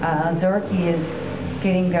 Zorky is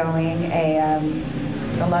getting going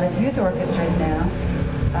a lot of youth orchestras now.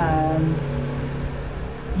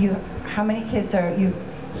 How many kids are you?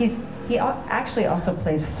 He actually also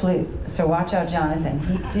plays flute. So watch out, Jonathan.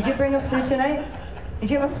 Did you bring a flute tonight? Did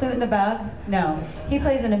you have a flute in the bag? No. He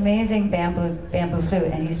plays an amazing bamboo flute,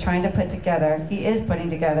 and he's trying to put together. He is putting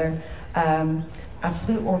together a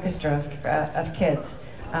flute orchestra of kids.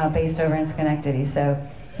 based over in Schenectady. So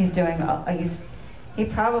he's doing, he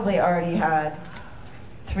probably already had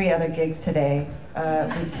 3 other gigs today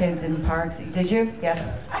with kids in parks. Did you? Yeah.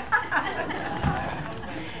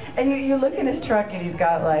 And you look in his truck and he's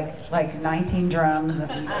got like 19 drums.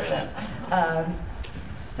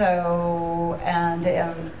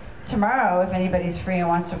 Tomorrow, if anybody's free and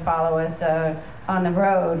wants to follow us on the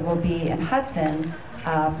road, we'll be in Hudson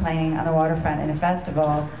playing on the waterfront in a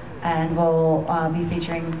festival, and we'll be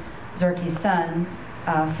featuring Zorky's son,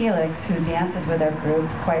 Felix, who dances with our group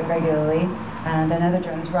quite regularly, and another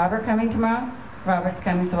drummer. Is Robert coming tomorrow? Robert's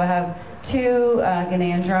coming, so we'll have 2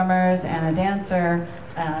 Ghanaian drummers and a dancer,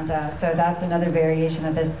 and so that's another variation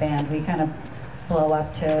of this band. We kind of blow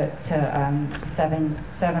up to 7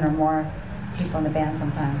 or more people in the band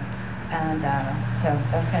sometimes, and so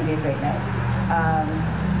that's going to be a great night.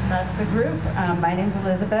 That's the group. My name's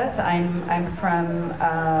Elizabeth. I'm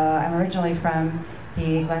originally from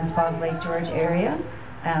the Glens Falls, Lake George area,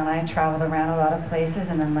 and I traveled around a lot of places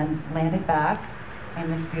and then landed back in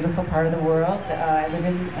this beautiful part of the world. I live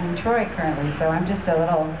in Troy currently, so I'm just a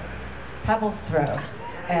little pebbles throw,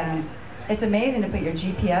 and it's amazing to put your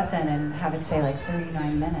GPS in and have it say like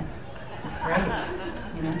 39 minutes. It's great,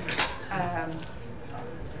 you know.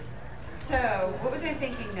 So, what was I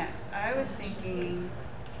thinking next? I was thinking,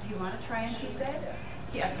 do you want to try Antisa?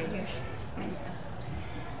 Yeah, okay, here.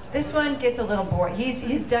 This one gets a little boring.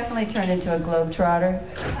 He's definitely turned into a globetrotter.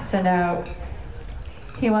 So now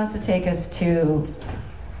he wants to take us to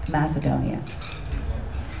Macedonia,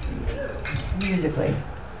 musically.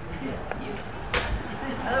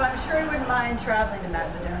 Although I'm sure he wouldn't mind traveling to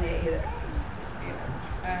Macedonia either.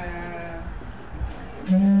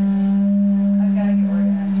 I've got to get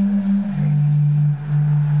organized for this. Let's see.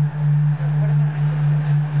 So what am I just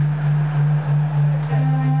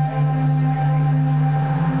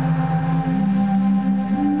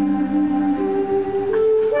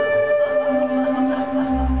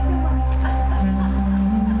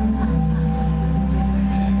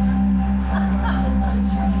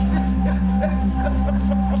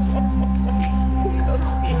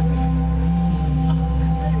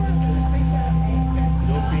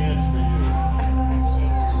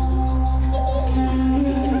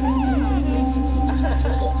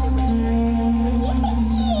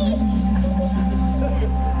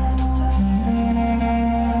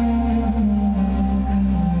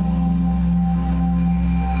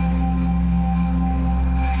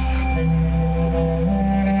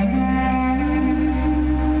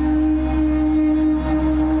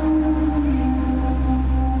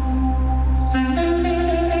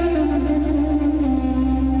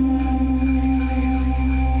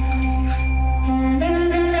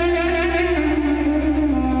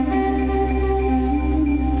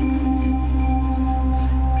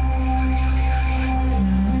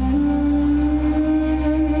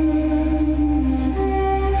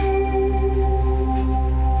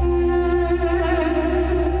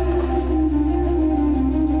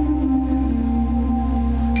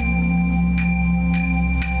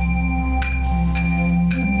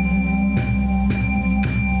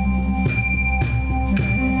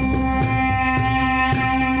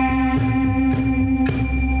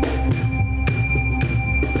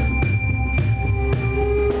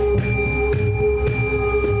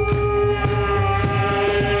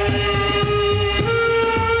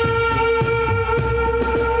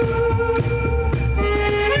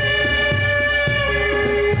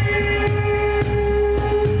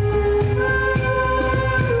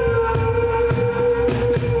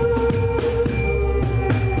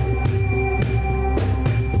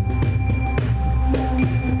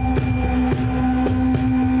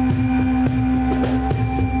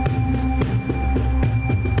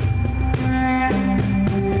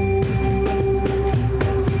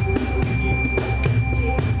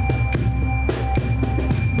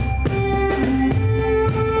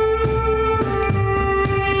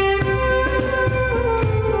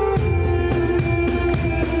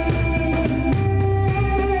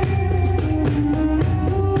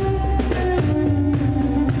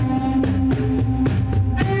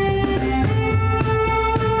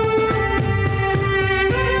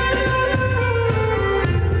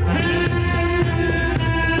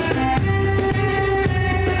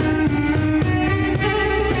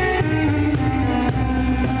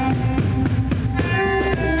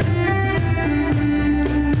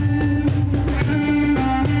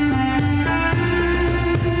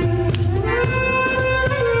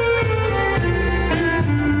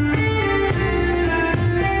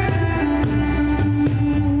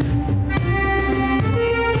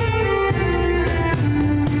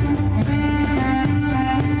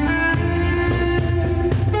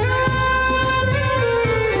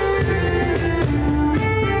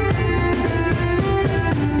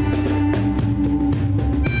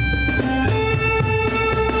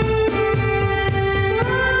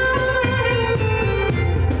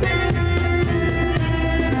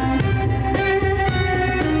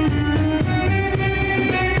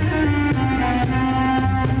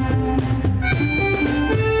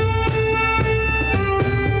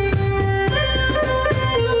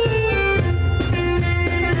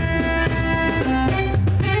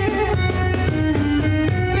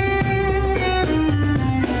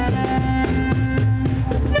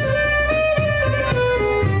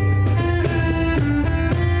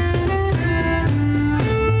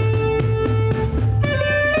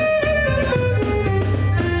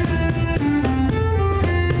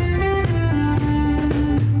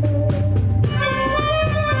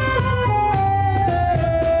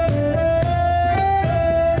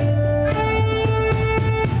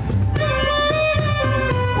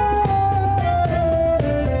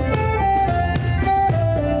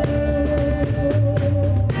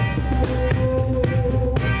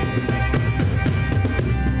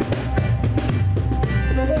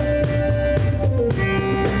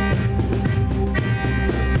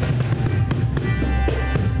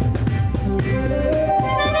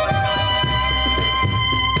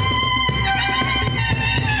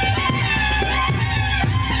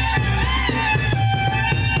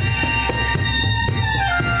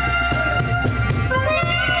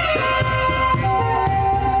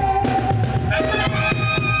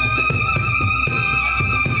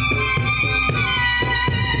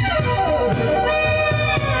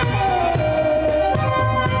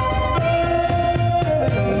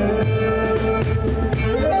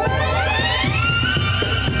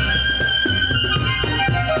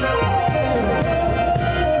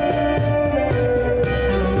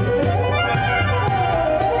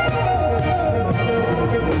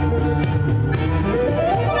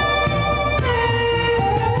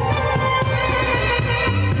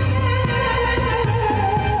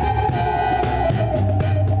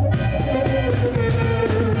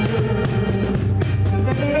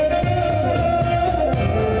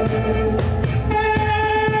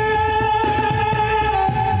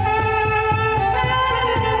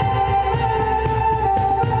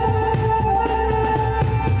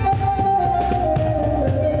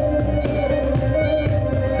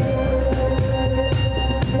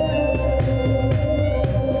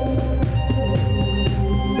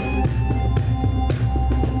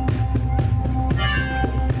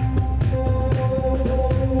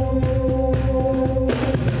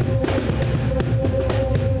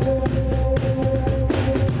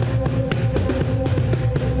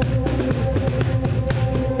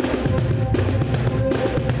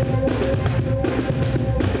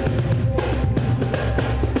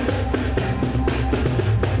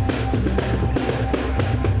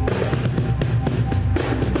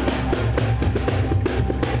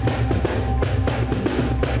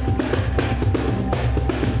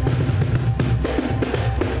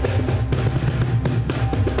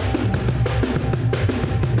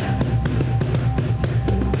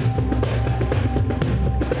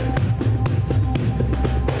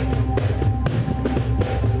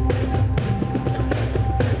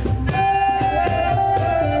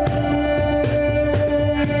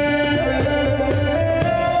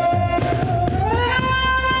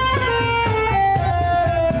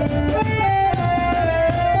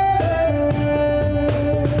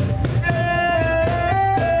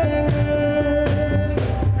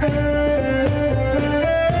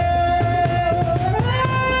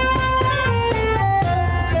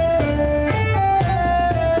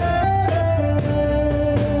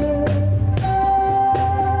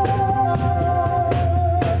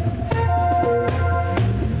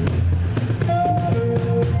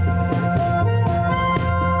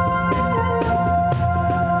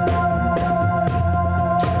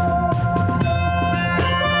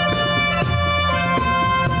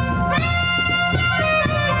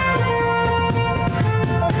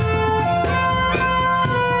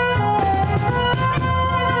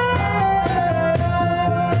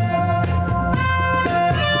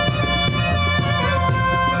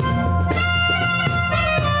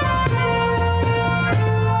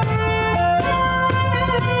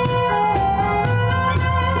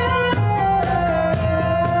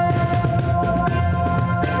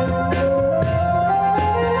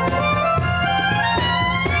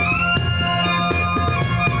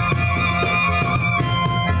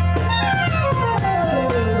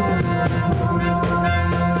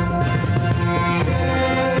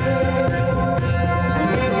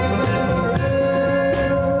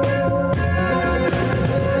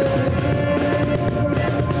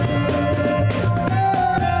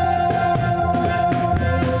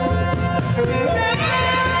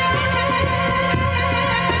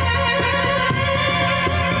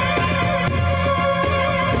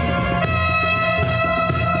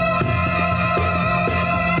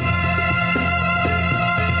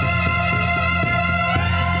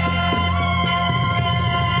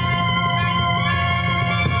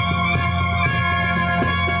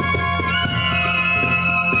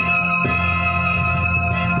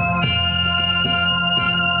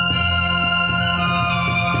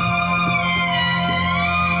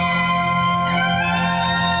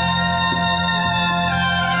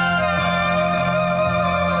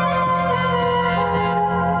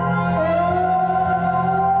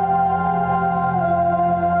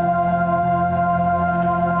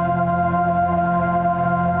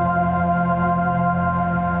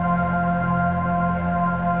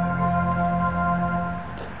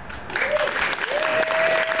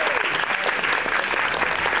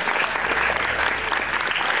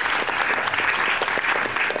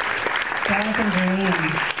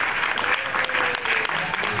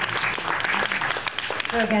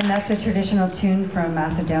that's a traditional tune from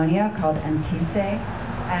Macedonia called Antise.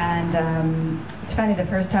 And it's funny, the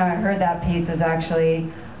first time I heard that piece was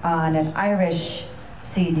actually on an Irish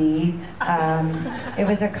CD. It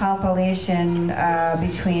was a compilation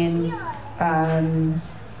between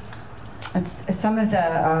some of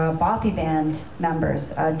the Bothy band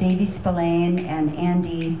members, Davy Spillane and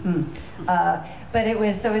Andy. But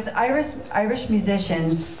it's Irish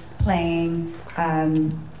musicians playing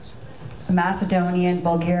Macedonian,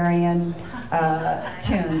 Bulgarian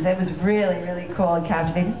tunes. It was really, really cool and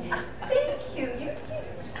captivating. Thank you. You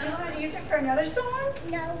want to use it for another song?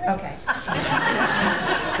 No. Okay.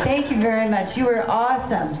 Thank you very much. You were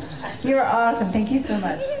awesome. You were awesome. Thank you so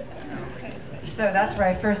much. So that's where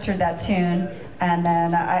I first heard that tune, and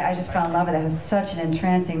then I just fell in love with it. It has such an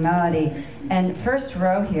entrancing melody. And first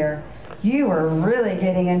row here, you were really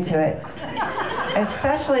getting into it,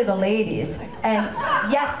 especially the ladies. And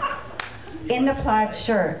yes, in the plaid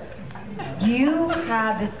shirt, you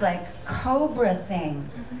had this like cobra thing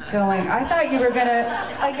going. I thought you were gonna,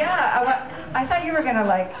 I thought you were gonna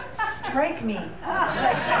like strike me,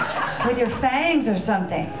 like with your fangs or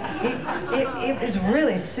something. It was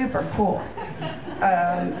really super cool.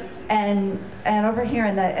 And over here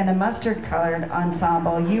in the mustard-colored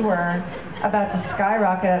ensemble, you were about to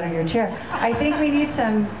skyrocket out of your chair. I think we need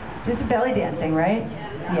some. It's belly dancing, right?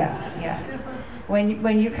 Yeah.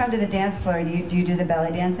 When you come to the dance floor, do you do the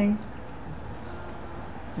belly dancing?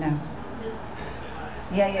 No.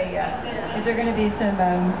 Yeah. Is there going to be some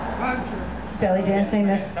belly dancing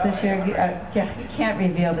this year? Yeah, you can't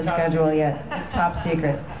reveal the schedule yet. It's top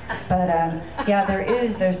secret. But yeah,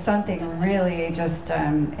 there's something really just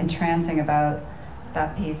entrancing about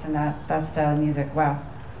that piece and that style of music. Wow.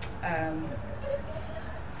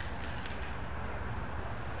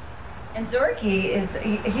 And Zorky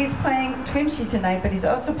he's playing Twimshi tonight, but he's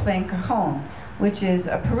also playing cajon, which is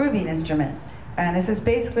a Peruvian instrument. And this is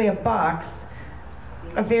basically a box,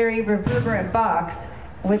 a very reverberant box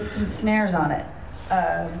with some snares on it.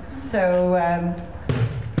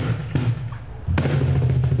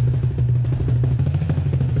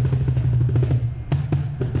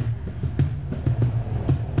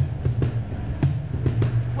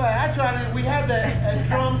 Well, actually, we have a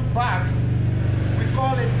drum box. We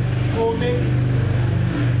call it gourmet.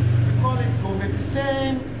 We call it gourmet, the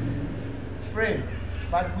same frame,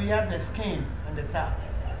 but we have the skin on the top.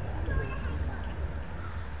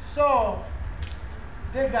 So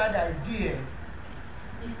they got the idea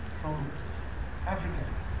from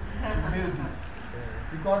Africans to build this.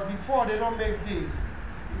 Because before they don't make this,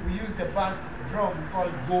 we use the bass drum, we call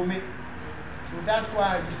it gourmet. So that's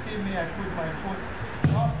why you see me, I put my foot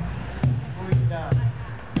up, going down.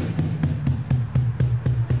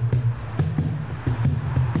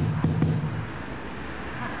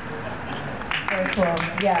 Very cool,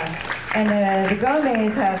 yeah. And the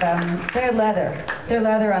gomets have, they're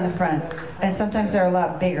leather on the front. And sometimes they're a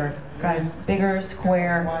lot bigger, kind of bigger,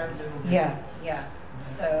 square. Yeah.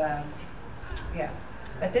 So, yeah.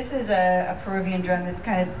 But this is a Peruvian drum that's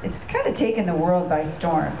kind of taken the world by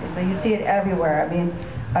storm. You see it everywhere. I mean,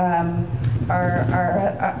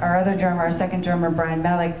 our other drummer, our second drummer, Brian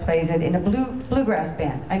Melick, plays it in a bluegrass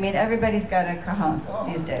band. I mean, everybody's got a cajon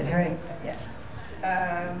these days, right? Yeah.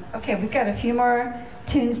 Okay, we've got a few more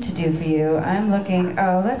tunes to do for you. I'm looking.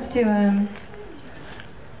 Oh, let's do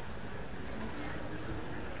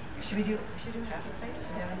Should we do half a place? Do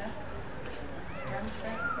we have enough drums for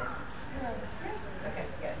half a place? Okay,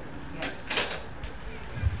 good. Yeah.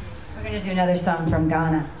 We're going to do another song from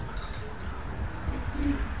Ghana.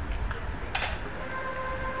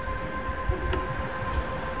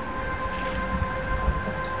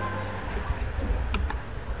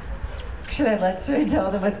 Should I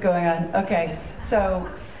tell them what's going on? Okay, so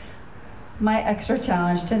my extra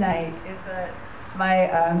challenge tonight is that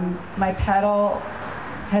my pedal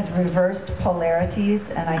has reversed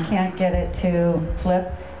polarities and I can't get it to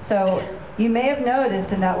flip. So you may have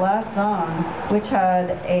noticed in that last song, which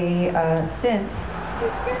had a synth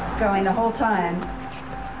going the whole time,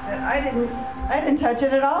 that I didn't touch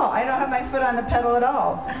it at all. I don't have my foot on the pedal at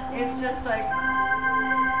all. It's just like,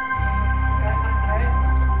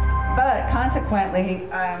 but consequently,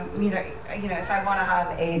 you know, if I want to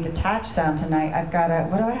have a detached sound tonight, I've got to.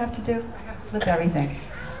 What do I have to do? I have to flip everything.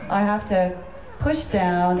 I have to push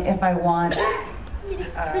down if I want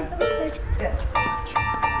this,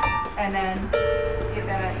 and then you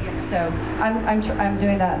know. So I'm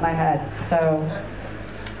doing that in my head. So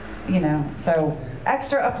you know. So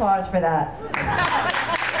extra applause for that.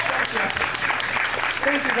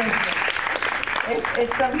 Thank you.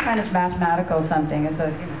 It's some kind of mathematical something. It's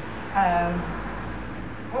a.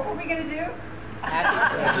 What were we gonna do?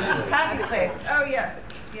 Happy place. Oh, yes.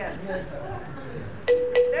 Yes. There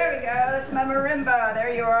we go. That's my marimba.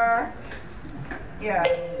 There you are. Yeah.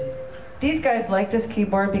 These guys like this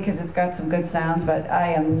keyboard because it's got some good sounds, but I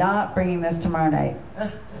am not bringing this tomorrow night.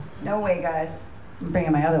 No way, guys. I'm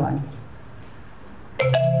bringing my other one.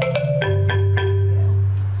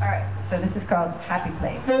 All right. So this is called Happy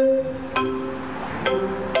Place.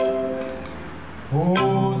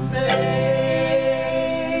 Oh, say,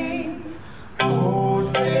 oh,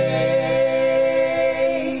 say,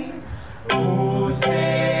 oh,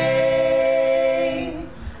 say,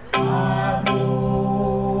 abo,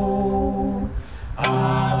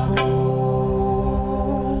 abo,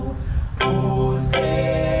 oh,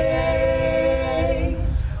 say,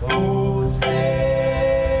 oh,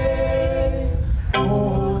 say,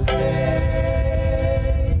 oh,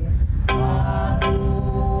 say, abo.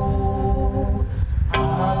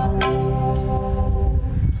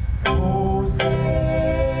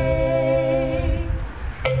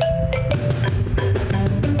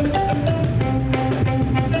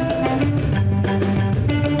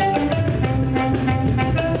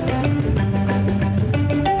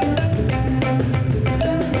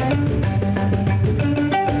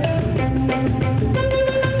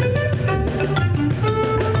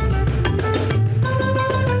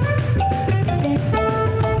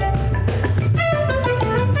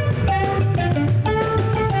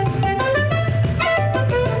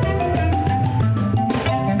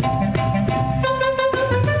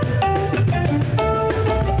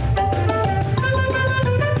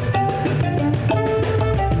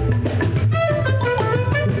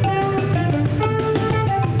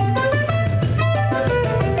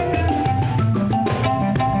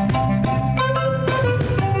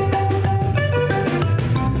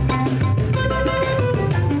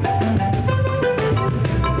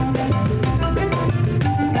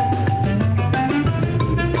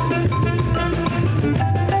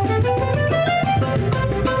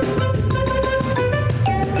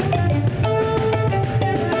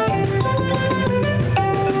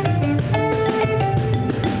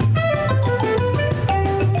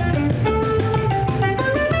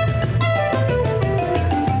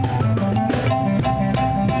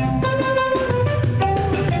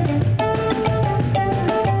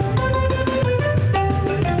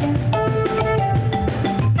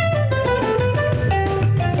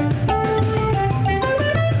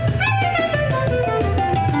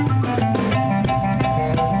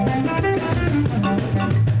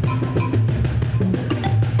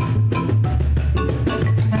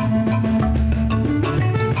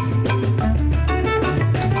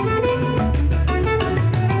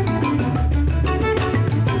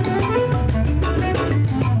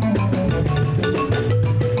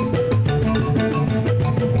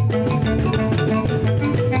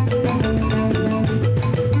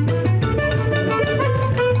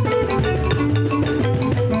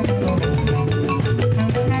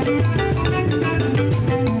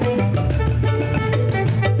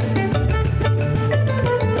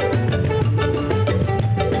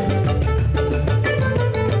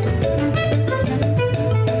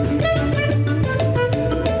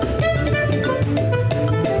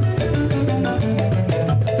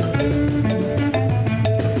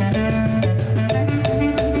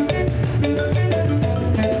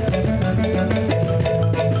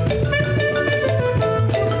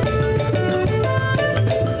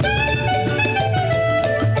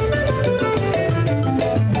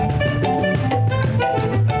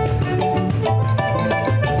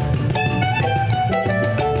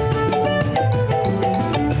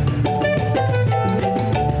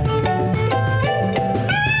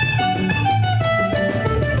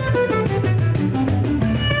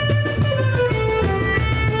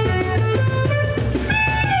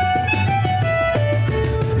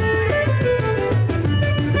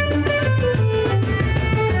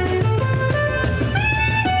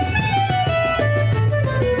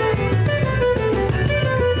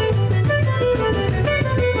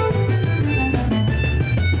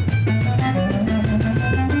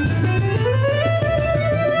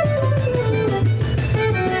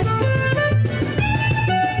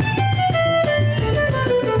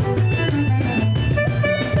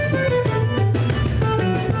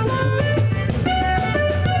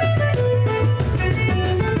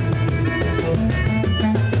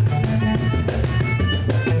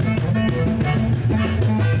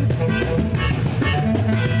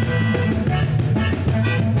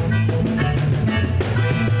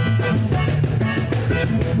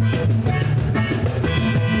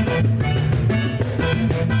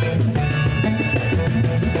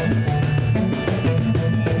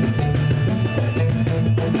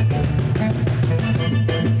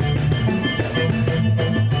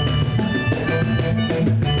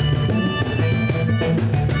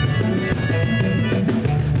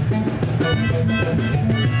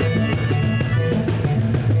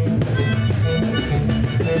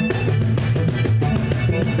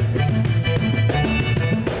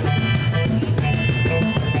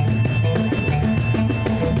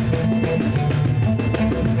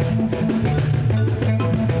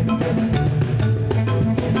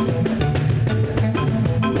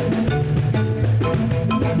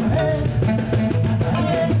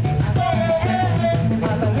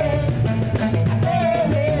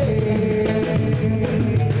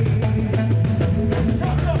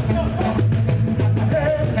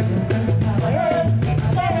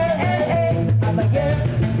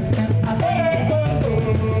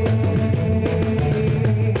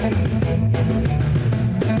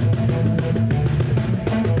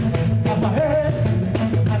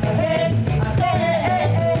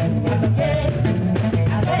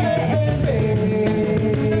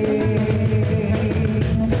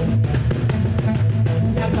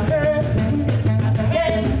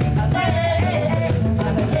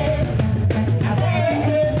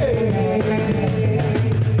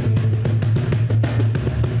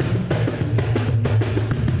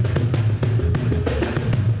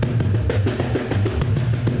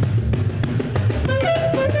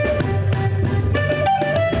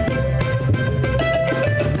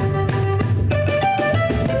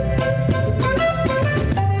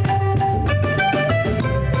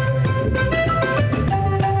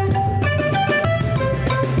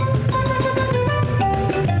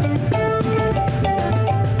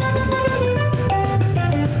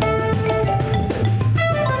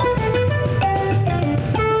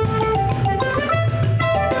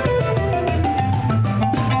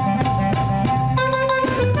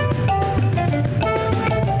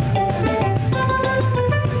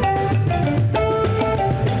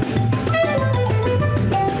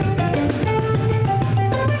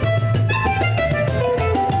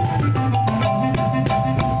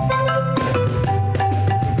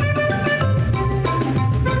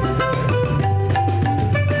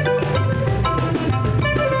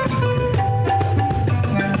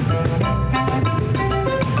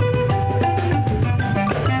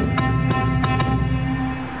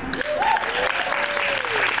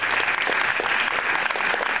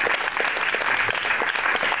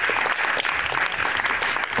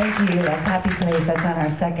 Thank you. That's Happy Place. That's on our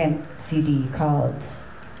second CD called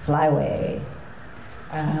Flyway.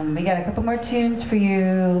 We got a couple more tunes for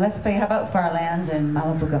you. Let's play, how about Farlands and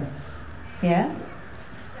Malapugam? Yeah?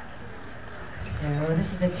 So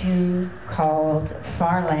this is a tune called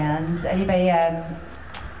Farlands. Anybody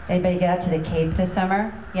get out to the Cape this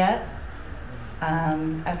summer yet?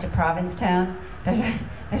 Out to Provincetown?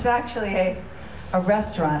 There's actually a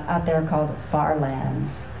restaurant out there called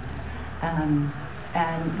Farlands.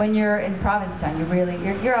 And when you're in Provincetown,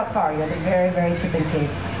 you're out far. You're at the very, very tip of the Cape.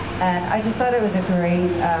 And I just thought it was a great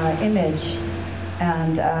image,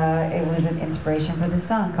 and it was an inspiration for this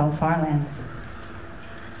song called Farlands.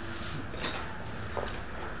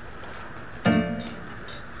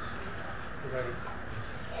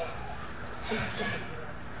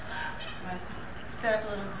 Set up a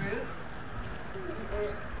little groove.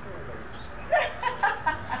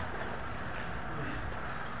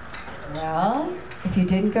 Well, if you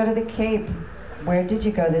didn't go to the Cape, where did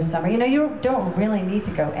you go this summer? You know, you don't really need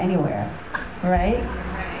to go anywhere, right?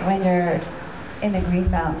 When you're in the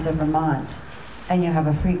Green Mountains of Vermont and you have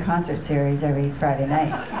a free concert series every Friday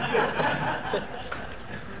night.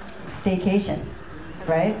 Staycation,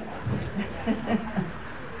 right?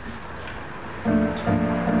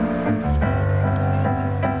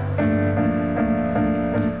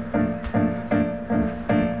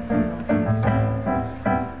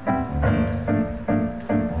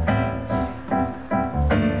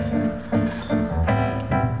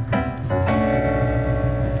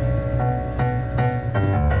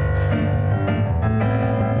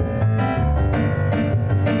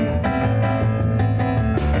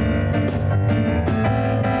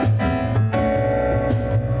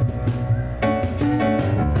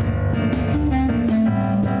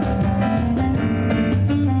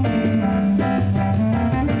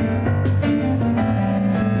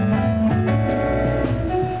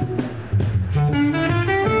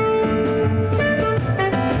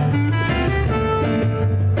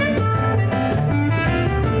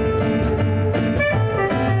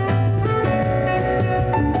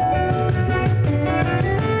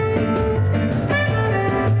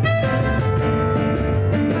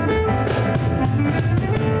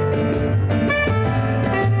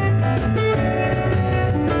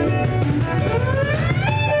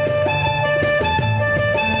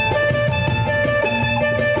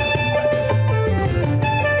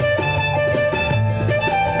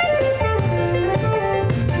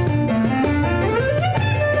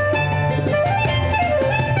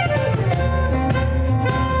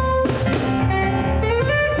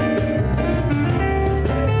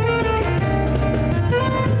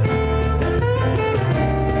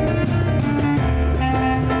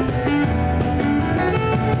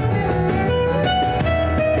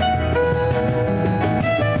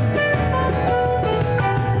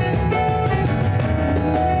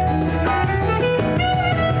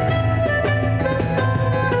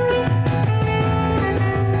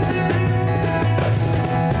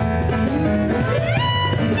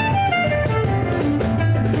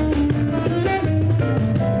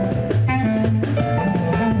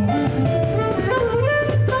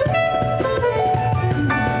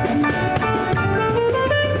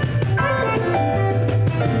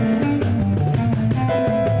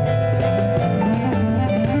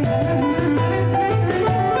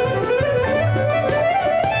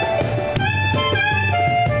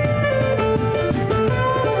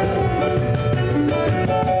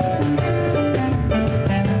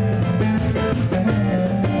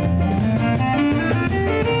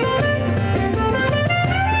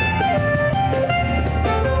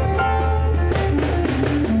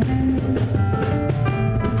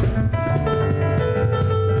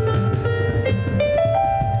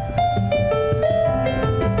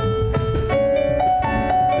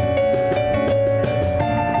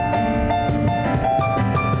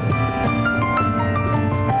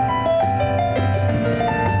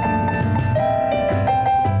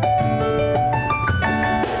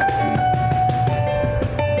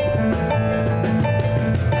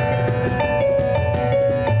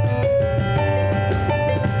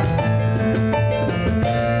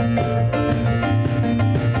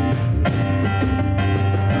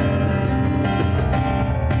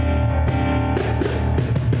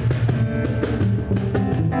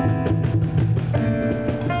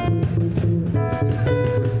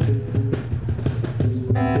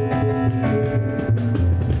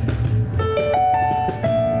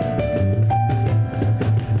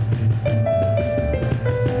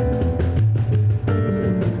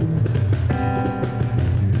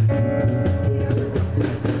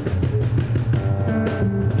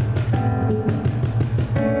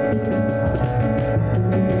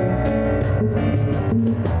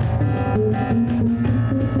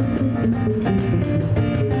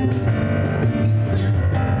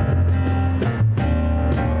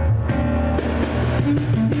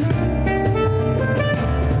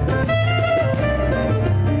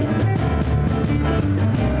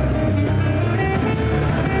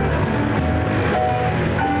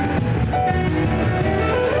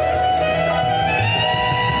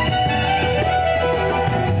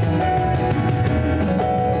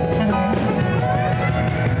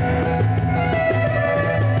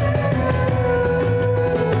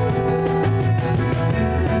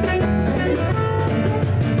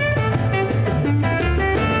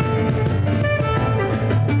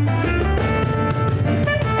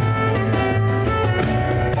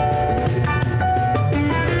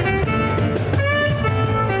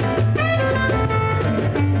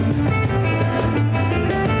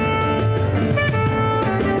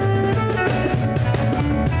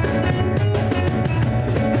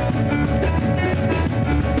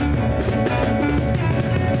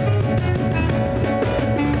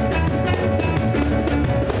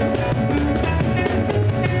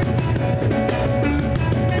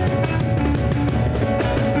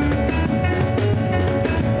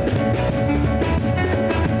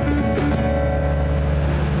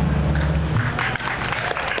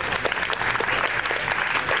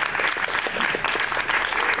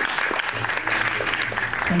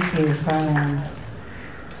 Thank you, Farlands.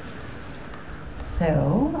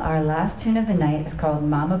 So our last tune of the night is called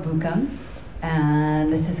Mama Bukum,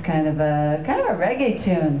 and this is kind of a reggae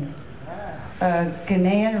tune, a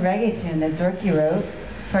Ghanaian reggae tune that Zorky wrote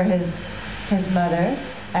for his mother,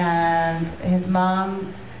 and his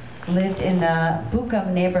mom lived in the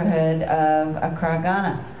Bukum neighborhood of Accra,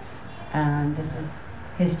 Ghana, and this is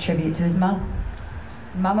his tribute to his mom,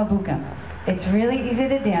 Mama Bukum. It's really easy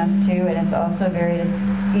to dance to, and it's also very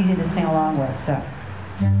easy to sing along with. So.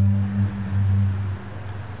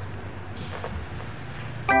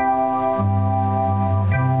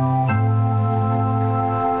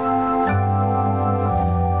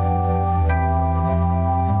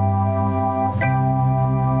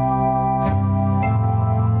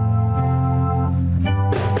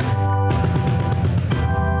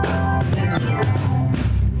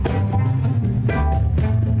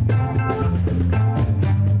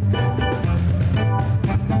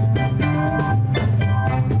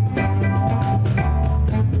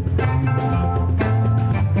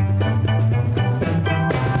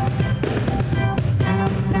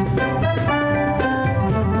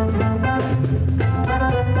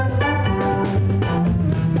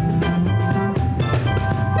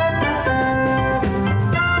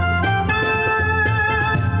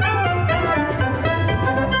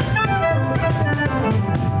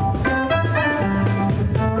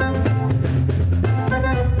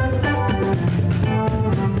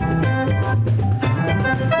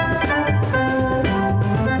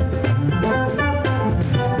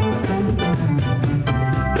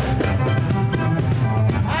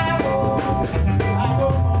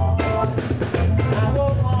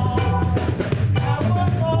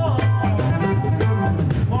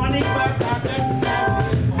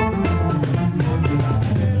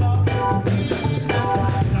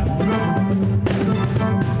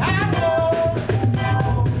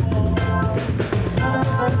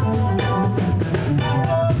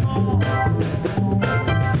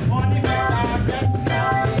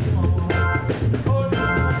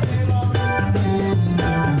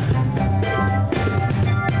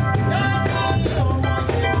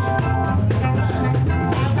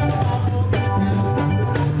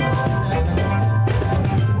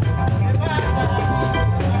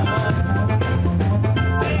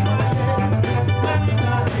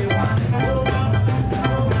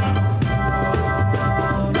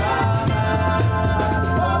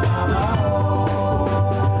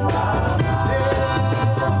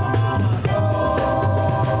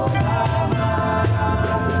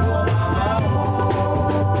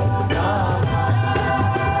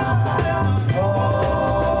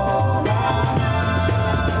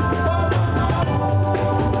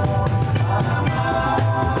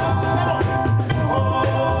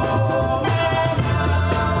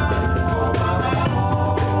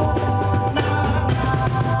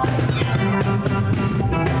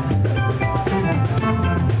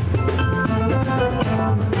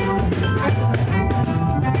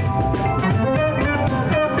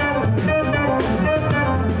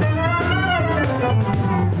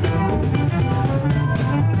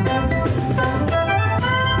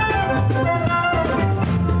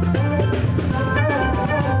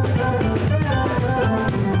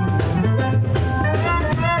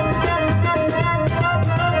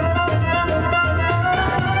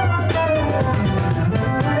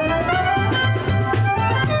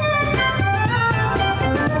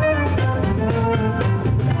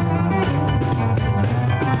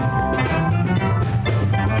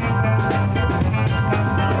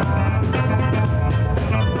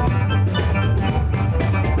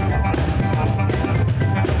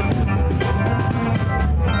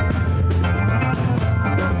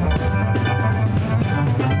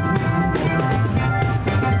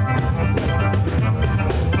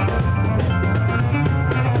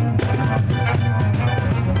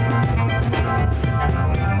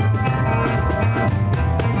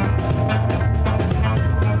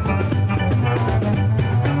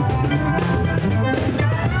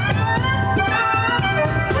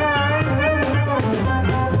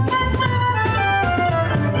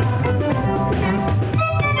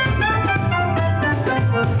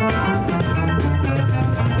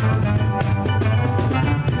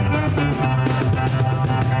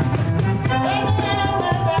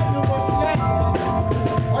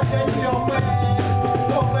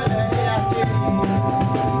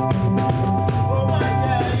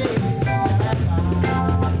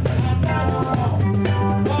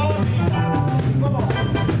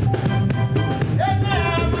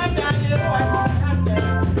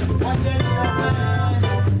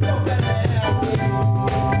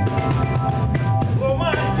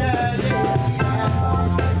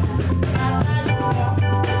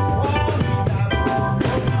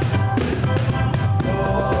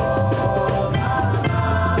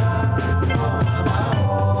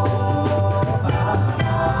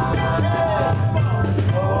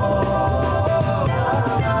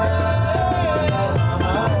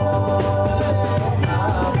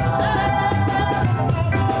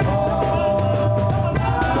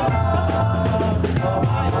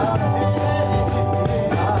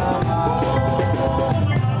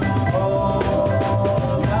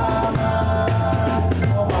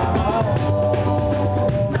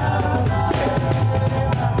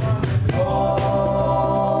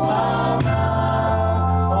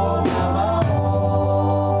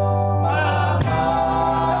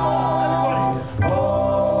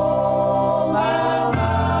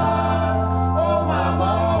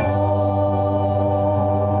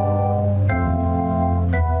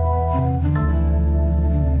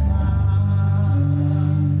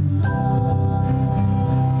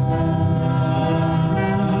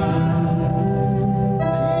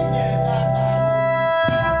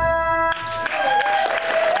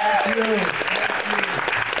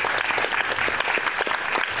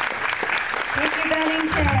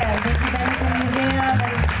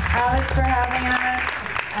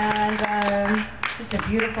 Just a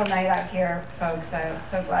beautiful night out here, folks. I'm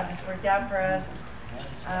so glad this worked out for us.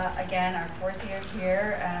 Again, our 4th year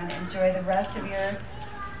here, and enjoy the rest of your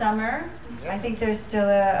summer. I think there's still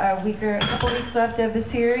a couple weeks left of the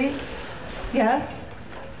series. Yes?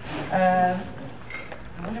 I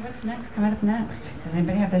wonder what's next, coming up next. Does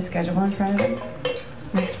anybody have their schedule in front of them?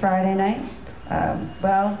 Next Friday night? I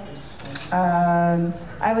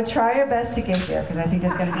would try your best to get here because I think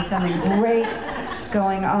there's going to be something great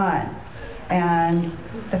going on. And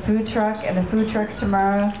the food truck and the food trucks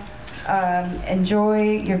tomorrow,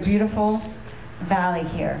 enjoy your beautiful valley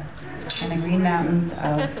here in the Green Mountains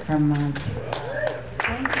of Vermont.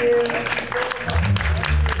 Thank you.